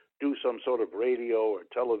to do some sort of radio or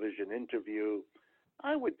television interview,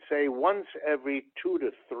 I would say once every 2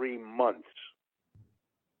 to 3 months.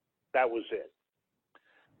 That was it.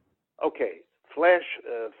 Okay,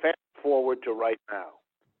 fast forward to right now.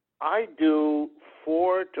 I do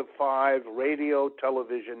 4 to 5 radio,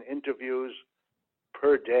 television interviews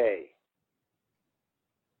per day.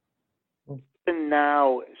 Even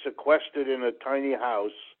now, sequestered in a tiny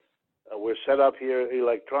house, we're set up here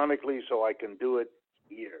electronically so I can do it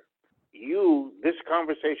here. This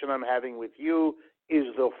conversation I'm having with you is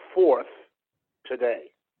the 4th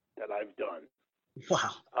today that I've done.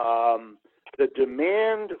 Wow. The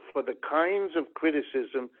demand for the kinds of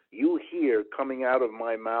criticism you hear coming out of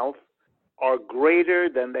my mouth are greater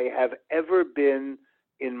than they have ever been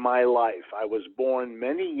in my life. I was born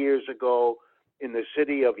many years ago in the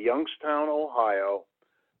city of Youngstown, Ohio.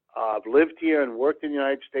 I've lived here and worked in the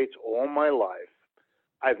United States all my life.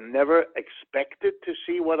 I've never expected to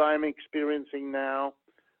see what I'm experiencing now.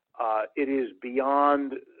 It is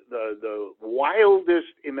beyond the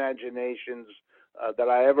wildest imaginations that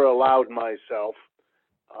I ever allowed myself.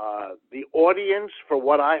 The audience for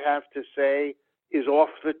what I have to say is off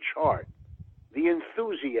the chart. The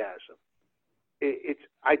enthusiasm.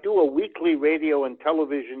 I do a weekly radio and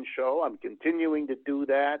television show. I'm continuing to do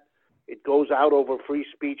that. It goes out over Free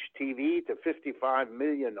Speech TV to 55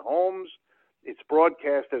 million homes. It's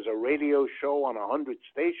broadcast as a radio show on 100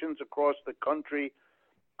 stations across the country.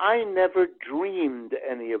 I never dreamed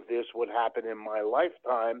any of this would happen in my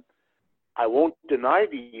lifetime. I won't deny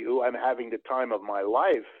to you I'm having the time of my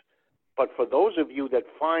life. But for those of you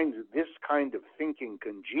that find this kind of thinking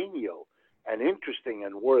congenial and interesting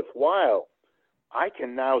and worthwhile, I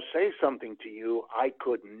can now say something to you I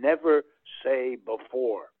could never say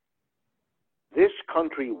before. This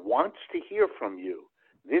country wants to hear from you.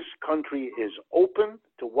 This country is open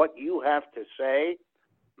to what you have to say.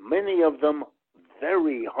 Many of them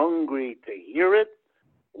very hungry to hear it,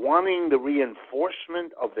 wanting the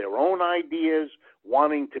reinforcement of their own ideas,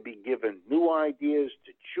 wanting to be given new ideas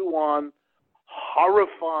to chew on,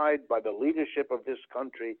 horrified by the leadership of this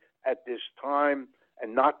country at this time,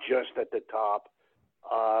 and not just at the top.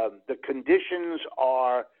 The conditions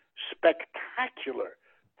are spectacular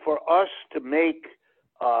for us to make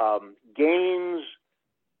gains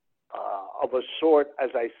of a sort,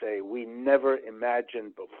 as I say, we never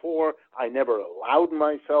imagined before. I never allowed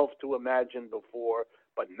myself to imagine before,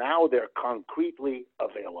 but now they're concretely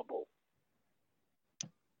available.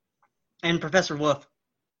 And Professor Wolff,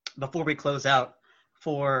 before we close out,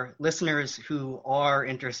 for listeners who are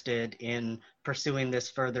interested in pursuing this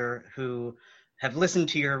further, who have listened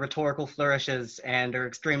to your rhetorical flourishes and are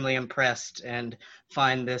extremely impressed and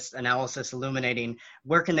find this analysis illuminating,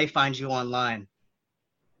 where can they find you online?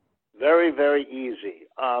 Very, very easy.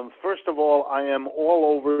 First of all, I am all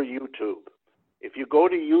over YouTube. If you go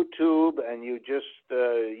to YouTube and you just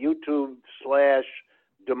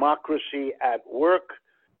YouTube/Democracy at Work,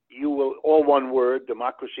 you will, all one word,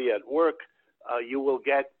 Democracy at Work, you will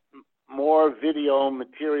get more video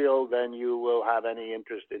material than you will have any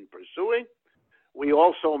interest in pursuing. We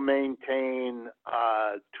also maintain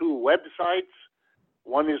 2 websites.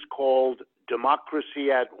 One is called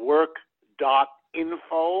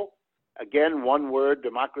democracyatwork.info. Again, one word,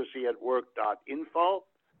 democracyatwork.info.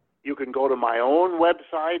 You can go to my own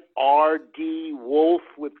website,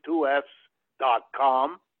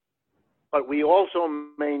 rdwolff.com. But we also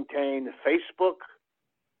maintain Facebook,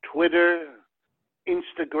 Twitter,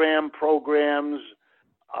 Instagram programs.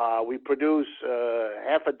 We produce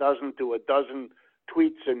half a dozen to a dozen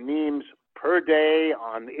tweets and memes per day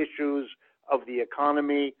on issues of the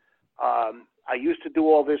economy. I used to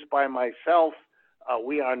do all this by myself.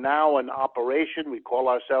 We are now an operation. We call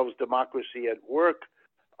ourselves Democracy at Work,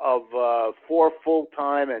 of 4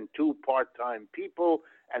 full-time and 2 part-time people.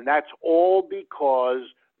 And that's all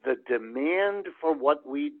because the demand for what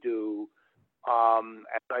we do,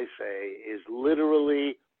 as I say, is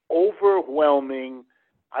literally overwhelming.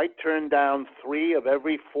 I turn down 3 of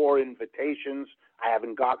every 4 invitations. I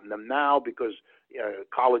haven't gotten them now because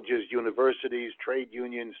colleges, universities, trade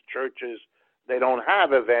unions, churches, they don't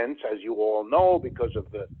have events, as you all know, because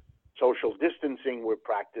of the social distancing we're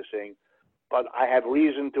practicing. But I have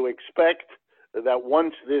reason to expect that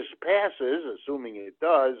once this passes, assuming it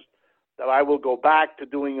does, that I will go back to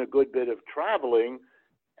doing a good bit of traveling.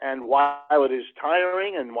 And while it is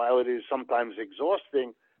tiring and while it is sometimes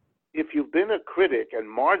exhausting, if you've been a critic and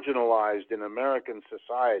marginalized in American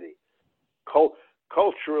society,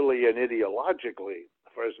 culturally and ideologically,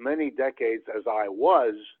 for as many decades as I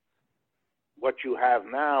was, what you have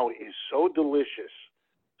now is so delicious,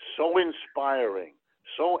 so inspiring,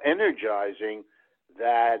 so energizing,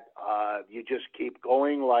 that you just keep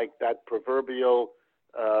going like that proverbial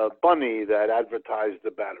bunny that advertised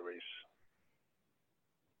the batteries.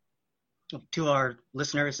 To our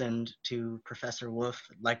listeners and to Professor Wolff,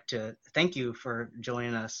 I'd like to thank you for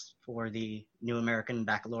joining us for the New American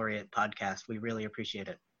Baccalaureate podcast. We really appreciate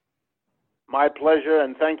it. My pleasure,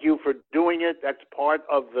 and thank you for doing it. That's part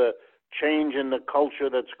of the change in the culture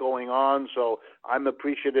that's going on, so I'm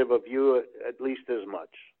appreciative of you at least as much.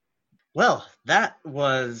 Well, that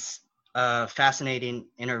was a fascinating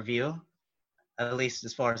interview, at least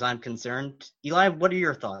as far as I'm concerned. Eli, what are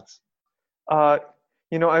your thoughts? I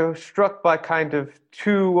was struck by kind of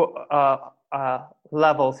two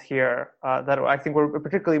levels here that I think were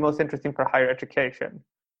particularly most interesting for higher education.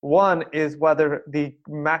 One is whether the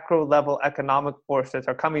macro level economic forces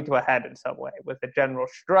are coming to a head in some way with a general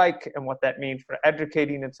strike and what that means for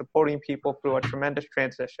educating and supporting people through a tremendous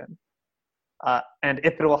transition. And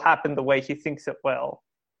if it will happen the way he thinks it will.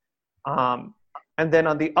 And then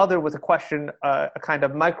on the other was a question, a kind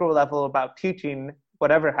of micro level about teaching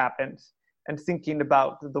whatever happens, and thinking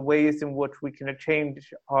about the ways in which we can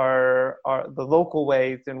change the local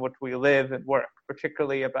ways in which we live and work,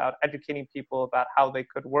 particularly about educating people about how they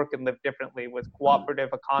could work and live differently with cooperative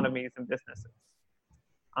economies and businesses.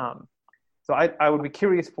 So I would be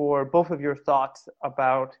curious for both of your thoughts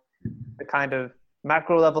about the kind of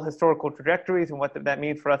macro level historical trajectories and what that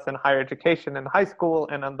means for us in higher education and high school,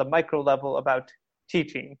 and on the micro level about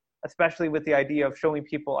teaching, especially with the idea of showing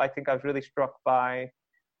people. I think I was really struck by,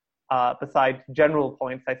 besides general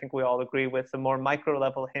points, I think we all agree with the more micro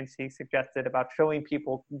level hints he suggested about showing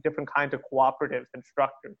people different kinds of cooperatives and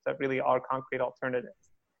structures that really are concrete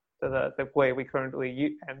alternatives to the way we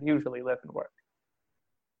currently and usually live and work.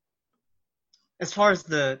 As far as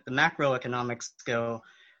the macroeconomics go,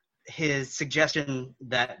 his suggestion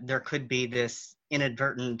that there could be this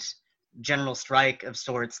inadvertent general strike of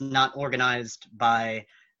sorts, not organized by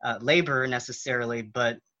labor necessarily,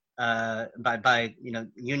 but by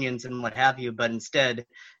unions and what have you, but instead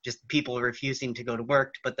just people refusing to go to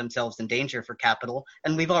work to put themselves in danger for capital.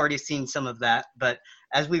 And we've already seen some of that. But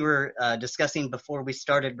as we were discussing before we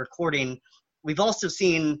started recording, we've also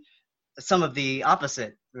seen some of the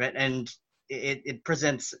opposite, right? And it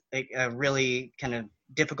presents a really kind of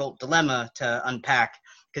difficult dilemma to unpack,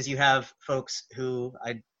 because you have folks who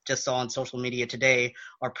I just saw on social media today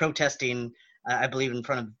are protesting, I believe in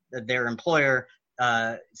front of their employer,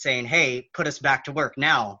 saying, hey, put us back to work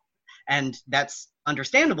now. And that's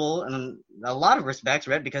understandable in a lot of respects,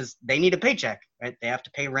 right? Because they need a paycheck, right? They have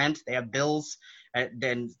to pay rent, they have bills.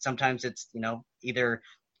 Then sometimes it's, either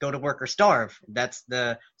go to work or starve. That's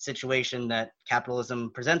the situation that capitalism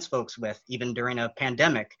presents folks with, even during a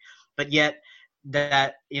pandemic. But yet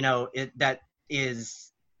that, that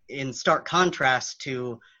is in stark contrast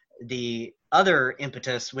to the other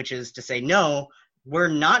impetus, which is to say, no, we're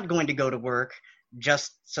not going to go to work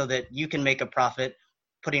just so that you can make a profit,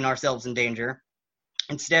 putting ourselves in danger.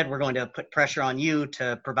 Instead, we're going to put pressure on you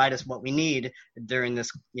to provide us what we need during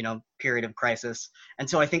this, period of crisis. And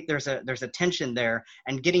so I think there's a tension there,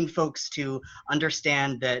 and getting folks to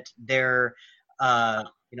understand that their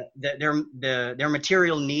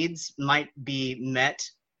material needs might be met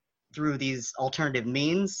through these alternative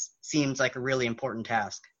means seems like a really important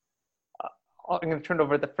task. I'm going to turn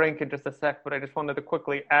over to Frank in just a sec, but I just wanted to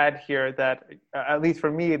quickly add here that, at least for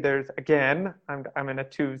me, there's, again, I'm in a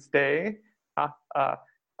Tuesday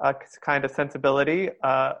kind of sensibility.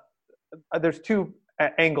 There's two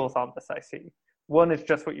angles on this I see. One is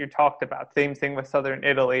just what you talked about, same thing with Southern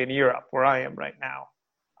Italy and Europe, where I am right now.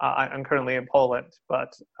 I'm currently in Poland,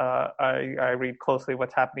 but I read closely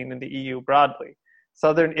what's happening in the EU broadly.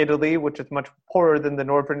 Southern Italy, which is much poorer than the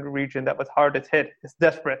northern region that was hardest hit, is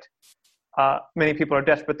desperate. Many people are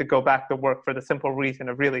desperate to go back to work for the simple reason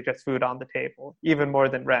of really just food on the table, even more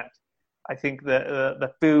than rent. I think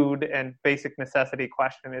the food and basic necessity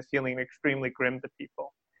question is feeling extremely grim to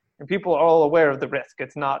people. And people are all aware of the risk.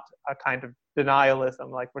 It's not a kind of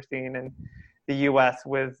denialism like we're seeing in the US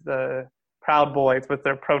with the Proud Boys with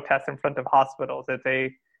their protests in front of hospitals. It's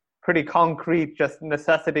a pretty concrete just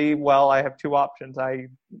necessity. Well, I have two options. I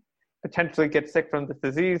potentially get sick from this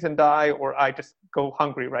disease and die, or I just go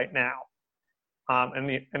hungry right now.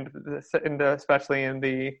 Especially in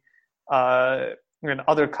the in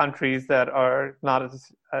other countries that are not at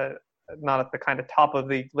the kind of top of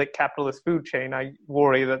the capitalist food chain, I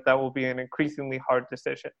worry that will be an increasingly hard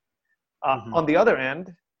decision. On the other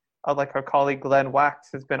end, like our colleague Glenn Wax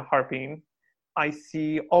has been harping, I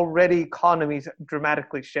see already economies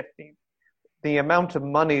dramatically shifting. The amount of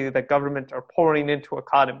money that governments are pouring into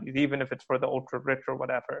economies, even if it's for the ultra rich or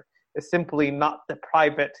whatever, is simply not the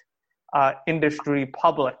private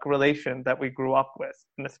industry-public relation that we grew up with.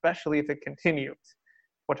 And especially if it continues,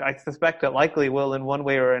 which I suspect it likely will in one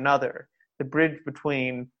way or another, the bridge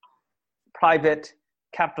between private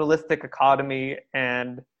capitalistic economy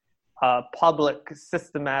and public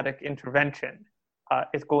systematic intervention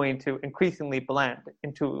is going to increasingly blend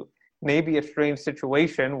into maybe a strange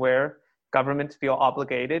situation where governments feel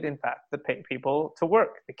obligated, in fact, to pay people to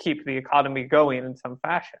work, to keep the economy going in some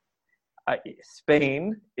fashion.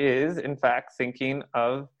 Spain is, in fact, thinking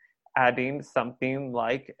of adding something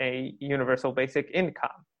like a universal basic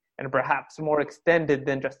income, and perhaps more extended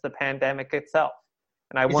than just the pandemic itself.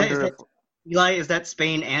 And I wonder if... Eli, is that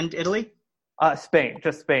Spain and Italy? Spain,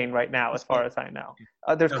 just Spain right now, as far as I know.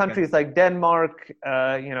 There's countries like Denmark,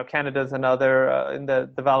 Canada's another in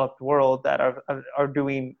the developed world that are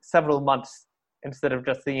doing several months instead of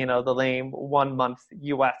just the lame 1 month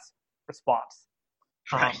U.S. response.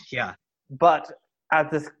 Right. Yeah. But as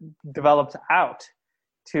this develops out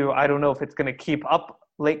to, I don't know if it's going to keep up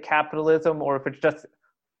late capitalism or if it's just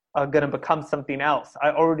going to become something else.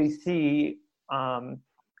 I already see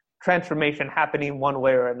transformation happening one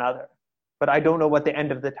way or another. But I don't know what the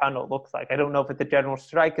end of the tunnel looks like. I don't know if it's a general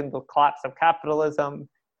strike and the collapse of capitalism,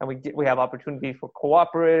 and we have opportunities for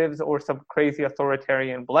cooperatives or some crazy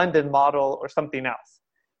authoritarian blended model or something else.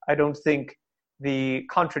 I don't think the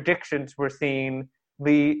contradictions we're seeing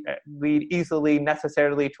lead easily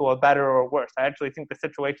necessarily to a better or worse. I actually think the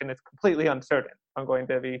situation is completely uncertain. I'm going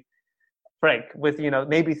to be frank with,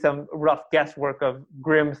 maybe some rough guesswork of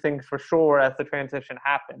grim things for sure as the transition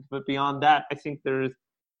happens. But beyond that, I think there's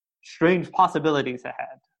strange possibilities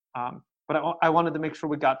ahead. But I wanted to make sure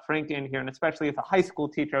we got Frank in here, and especially as a high school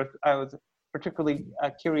teacher, I was particularly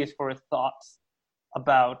curious for his thoughts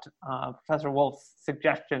about Professor Wolff's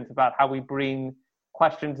suggestions about how we bring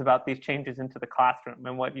questions about these changes into the classroom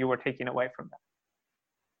and what you were taking away from that.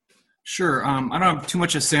 Sure. I don't have too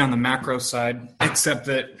much to say on the macro side, except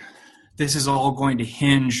that this is all going to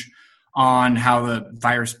hinge on how the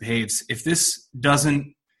virus behaves. If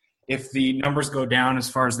the numbers go down as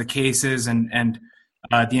far as the cases and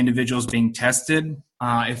the individuals being tested,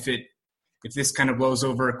 if this kind of blows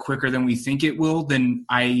over quicker than we think it will, then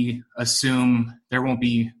I assume there won't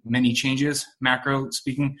be many changes, macro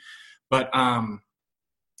speaking. But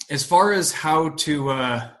as far as how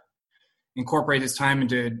to incorporate this time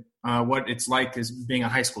into what it's like as being a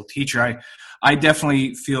high school teacher, I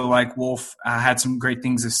definitely feel like Wolff had some great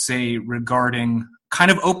things to say regarding kind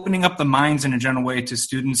of opening up the minds in a general way to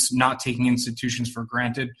students not taking institutions for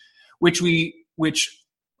granted, which we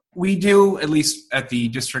do, at least at the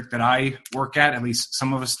district that I work at least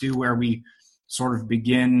some of us do, where we sort of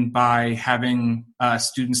begin by having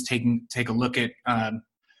students take a look at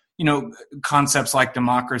concepts like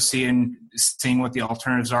democracy and seeing what the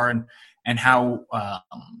alternatives are and how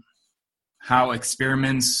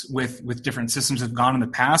experiments with different systems have gone in the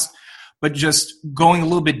past. But just going a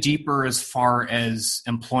little bit deeper as far as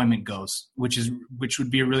employment goes, which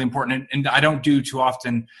would be really important. And I don't do too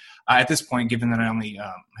often at this point, given that I only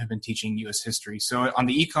have been teaching U.S. history. So on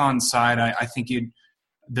the econ side, I think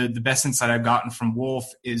the best insight I've gotten from Wolff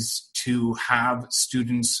is to have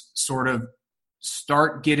students sort of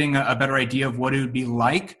start getting a better idea of what it would be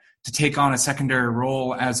like to take on a secondary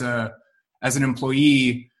role as an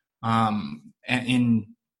employee in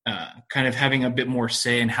kind of having a bit more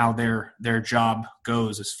say in how their job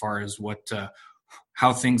goes as far as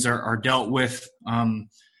how things are dealt with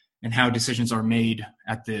and how decisions are made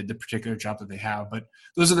at the particular job that they have. But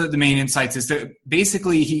those are the main insights. Is that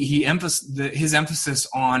basically his emphasis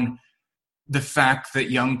on the fact that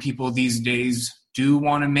young people these days do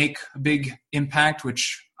want to make a big impact,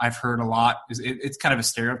 which I've heard a lot. It's kind of a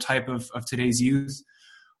stereotype of today's youth.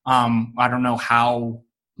 I don't know how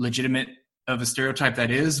legitimate of a stereotype that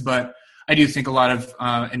is, but I do think a lot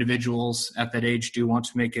of individuals at that age do want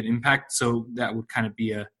to make an impact. So that would kind of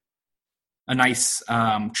be a nice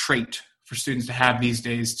trait for students to have these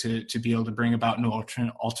days to be able to bring about new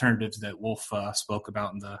alternatives that Wolff spoke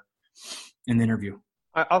about in the interview.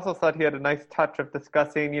 I also thought he had a nice touch of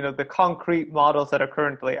discussing, the concrete models that are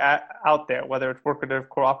currently out there, whether it's worker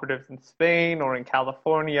cooperatives in Spain or in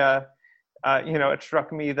California. It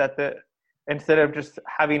struck me that instead of just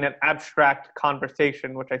having an abstract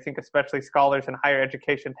conversation, which I think especially scholars in higher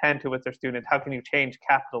education tend to with their students, how can you change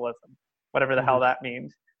capitalism, whatever the hell that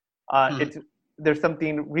means? There's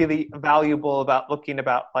something really valuable about looking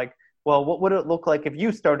about what would it look like if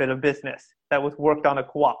you started a business that was worked on a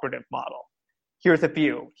cooperative model? Here's a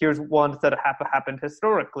few. Here's ones that have happened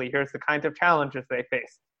historically. Here's the kinds of challenges they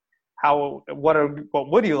face. What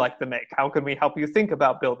would you like to make? How can we help you think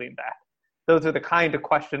about building that? Those are the kind of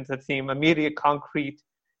questions that seem immediate, concrete,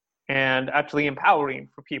 and actually empowering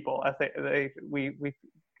for people as we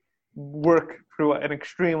work through an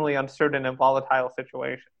extremely uncertain and volatile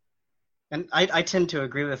situation. And I tend to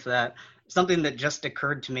agree with that. Something that just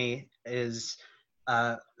occurred to me is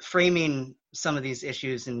framing some of these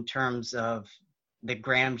issues in terms of the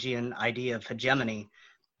Gramscian idea of hegemony.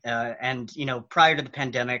 And, prior to the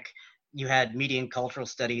pandemic, you had media and cultural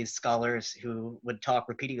studies scholars who would talk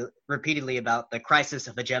repeatedly about the crisis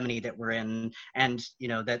of hegemony that we're in, and,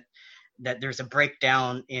 that there's a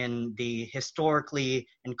breakdown in the historically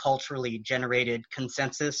and culturally generated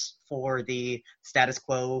consensus for the status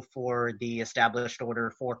quo, for the established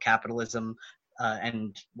order, for capitalism,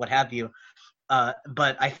 and what have you.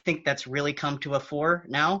 But I think that's really come to a fore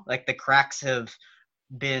now. Like, the cracks have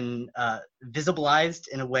been visibilized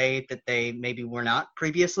in a way that they maybe were not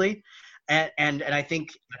previously. And I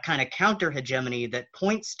think a kind of counter hegemony that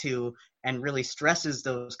points to and really stresses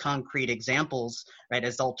those concrete examples, right,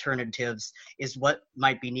 as alternatives, is what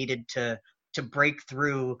might be needed to break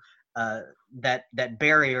through that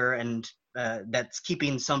barrier, and that's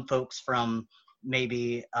keeping some folks from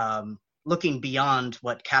maybe looking beyond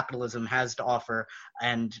what capitalism has to offer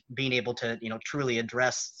and being able to truly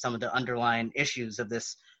address some of the underlying issues of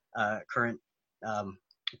this current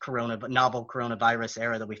novel coronavirus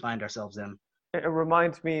era that we find ourselves in. It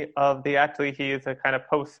reminds me of he is a kind of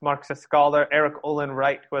post-Marxist scholar, Eric Olin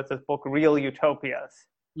Wright, who has this book, Real Utopias.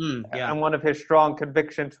 Yeah. And one of his strong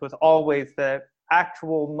convictions was always the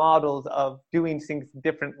actual models of doing things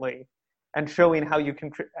differently and showing how you can,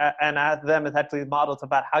 and as them as actually models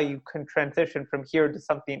about how you can transition from here to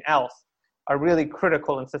something else, are really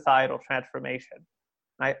critical in societal transformation.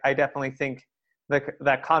 I definitely think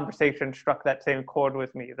that conversation struck that same chord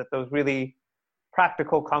with me, that those really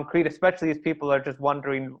practical, concrete, especially as people are just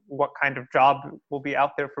wondering what kind of job will be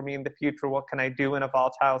out there for me in the future, what can I do in a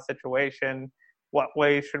volatile situation, what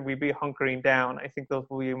ways should we be hunkering down. I think those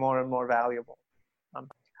will be more and more valuable.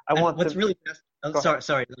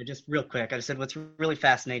 Sorry, just real quick. I just said what's really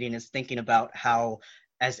fascinating is thinking about how,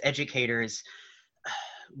 as educators,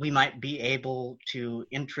 we might be able to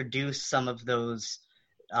introduce some of those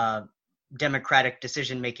democratic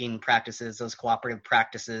decision-making practices, those cooperative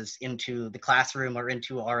practices, into the classroom or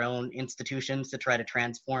into our own institutions to try to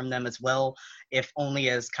transform them as well, if only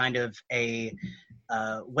as kind of a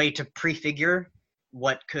way to prefigure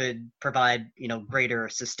what could provide, greater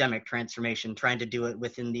systemic transformation, trying to do it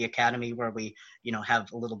within the academy where we, have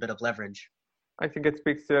a little bit of leverage. I think it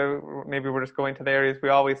speaks to, maybe we're just going to the areas we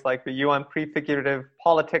always like, the you on prefigurative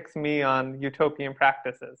politics, me on utopian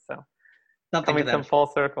practices. So coming some full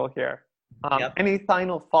circle here. Yep. Any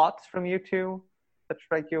final thoughts from you two that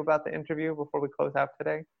strike you about the interview before we close out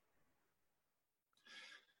today?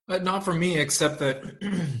 Not for me, except that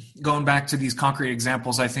going back to these concrete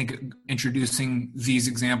examples, I think introducing these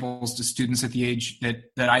examples to students at the age that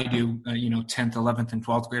I do, 10th, 11th, and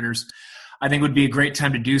 12th graders, I think would be a great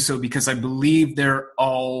time to do so, because I believe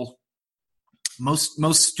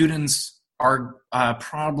most students are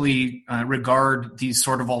probably regard these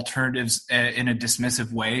sort of alternatives in a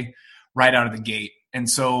dismissive way right out of the gate. And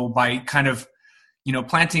so by kind of,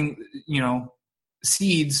 planting,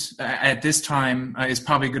 seeds at this time is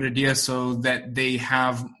probably a good idea, so that they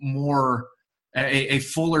have a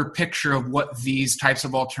fuller picture of what these types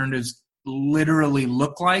of alternatives literally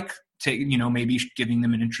look like. Maybe giving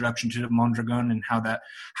them an introduction to Mondragon and how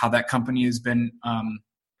that company has been,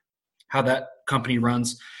 how that company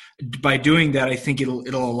runs. By doing that, I think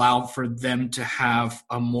it'll allow for them to have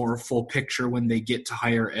a more full picture when they get to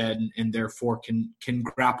higher ed, and therefore can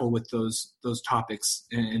grapple with those topics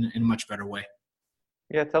in a much better way.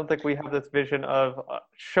 Yeah, it sounds like we have this vision of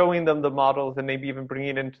showing them the models and maybe even bringing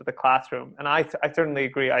it into the classroom. And I certainly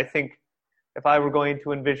agree. I think if I were going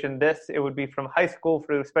to envision this, it would be from high school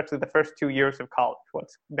through especially the first 2 years of college,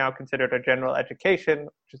 what's now considered a general education,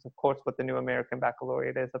 which is, of course, what the new American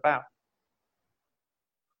Baccalaureate is about.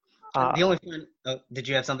 The only thing, did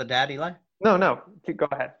you have something to add, Eli? No, go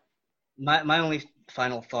ahead. My only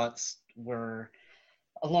final thoughts were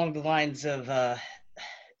along the lines of,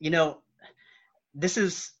 this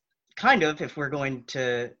is kind of, if we're going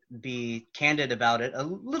to be candid about it, a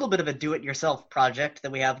little bit of a do-it-yourself project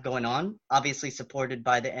that we have going on, obviously supported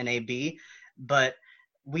by the NAB, but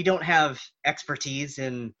we don't have expertise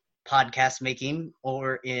in podcast making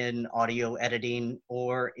or in audio editing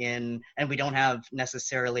and we don't have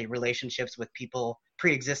necessarily relationships with people,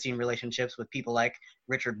 pre-existing relationships with people like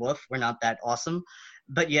Richard Wolff. We're not that awesome,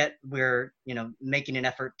 but yet we're, making an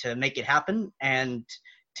effort to make it happen and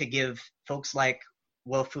to give folks like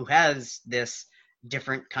Wolff, who has this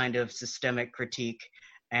different kind of systemic critique,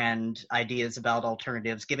 and ideas about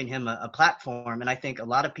alternatives, giving him a platform. And I think a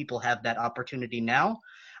lot of people have that opportunity now.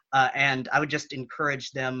 And I would just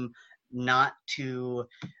encourage them not to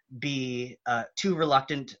be too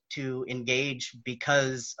reluctant to engage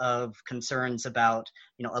because of concerns about,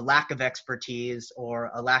 a lack of expertise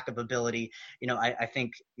or a lack of ability. I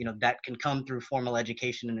think, that can come through formal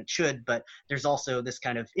education, and it should, but there's also this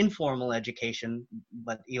kind of informal education,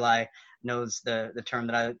 but Eli knows the term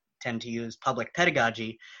that I tend to use, public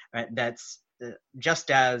pedagogy, right? That's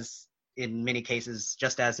just as, in many cases,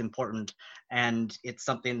 just as important. And it's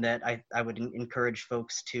something that I would encourage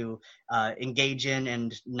folks to engage in,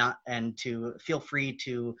 and to feel free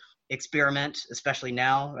to experiment, especially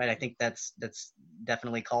now, right? I think that's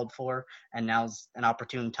definitely called for, and now's an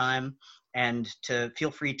opportune time. And to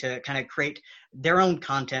feel free to kind of create their own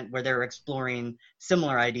content where they're exploring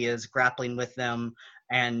similar ideas, grappling with them,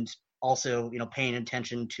 and also, paying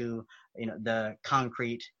attention to the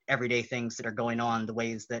concrete everyday things that are going on, the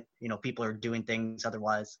ways that people are doing things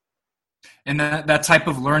otherwise. And that type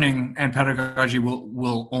of learning and pedagogy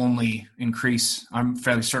will only increase. I'm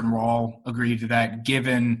fairly certain we'll all agree to that,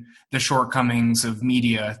 given the shortcomings of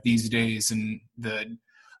media these days and the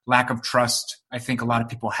lack of trust I think a lot of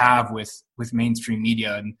people have with mainstream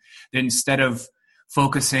media. And instead of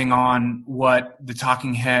focusing on what the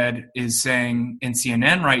talking head is saying in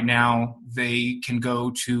CNN right now, they can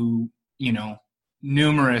go to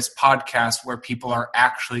numerous podcasts where people are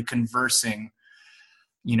actually conversing,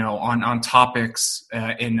 on topics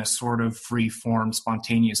in a sort of free form,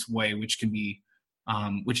 spontaneous way, which can be,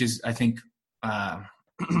 which is, I think,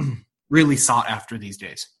 really sought after these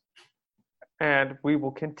days. And we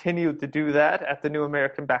will continue to do that at the New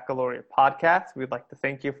American Baccalaureate podcast. We'd like to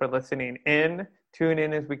thank you for listening in. Tune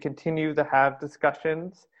in as we continue to have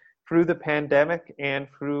discussions through the pandemic and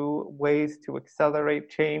through ways to accelerate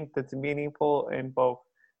change that's meaningful in both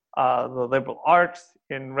the liberal arts,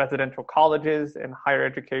 in residential colleges, and higher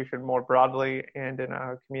education more broadly, and in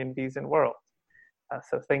our communities and world.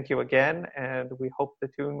 So thank you again, and we hope to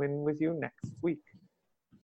tune in with you next week.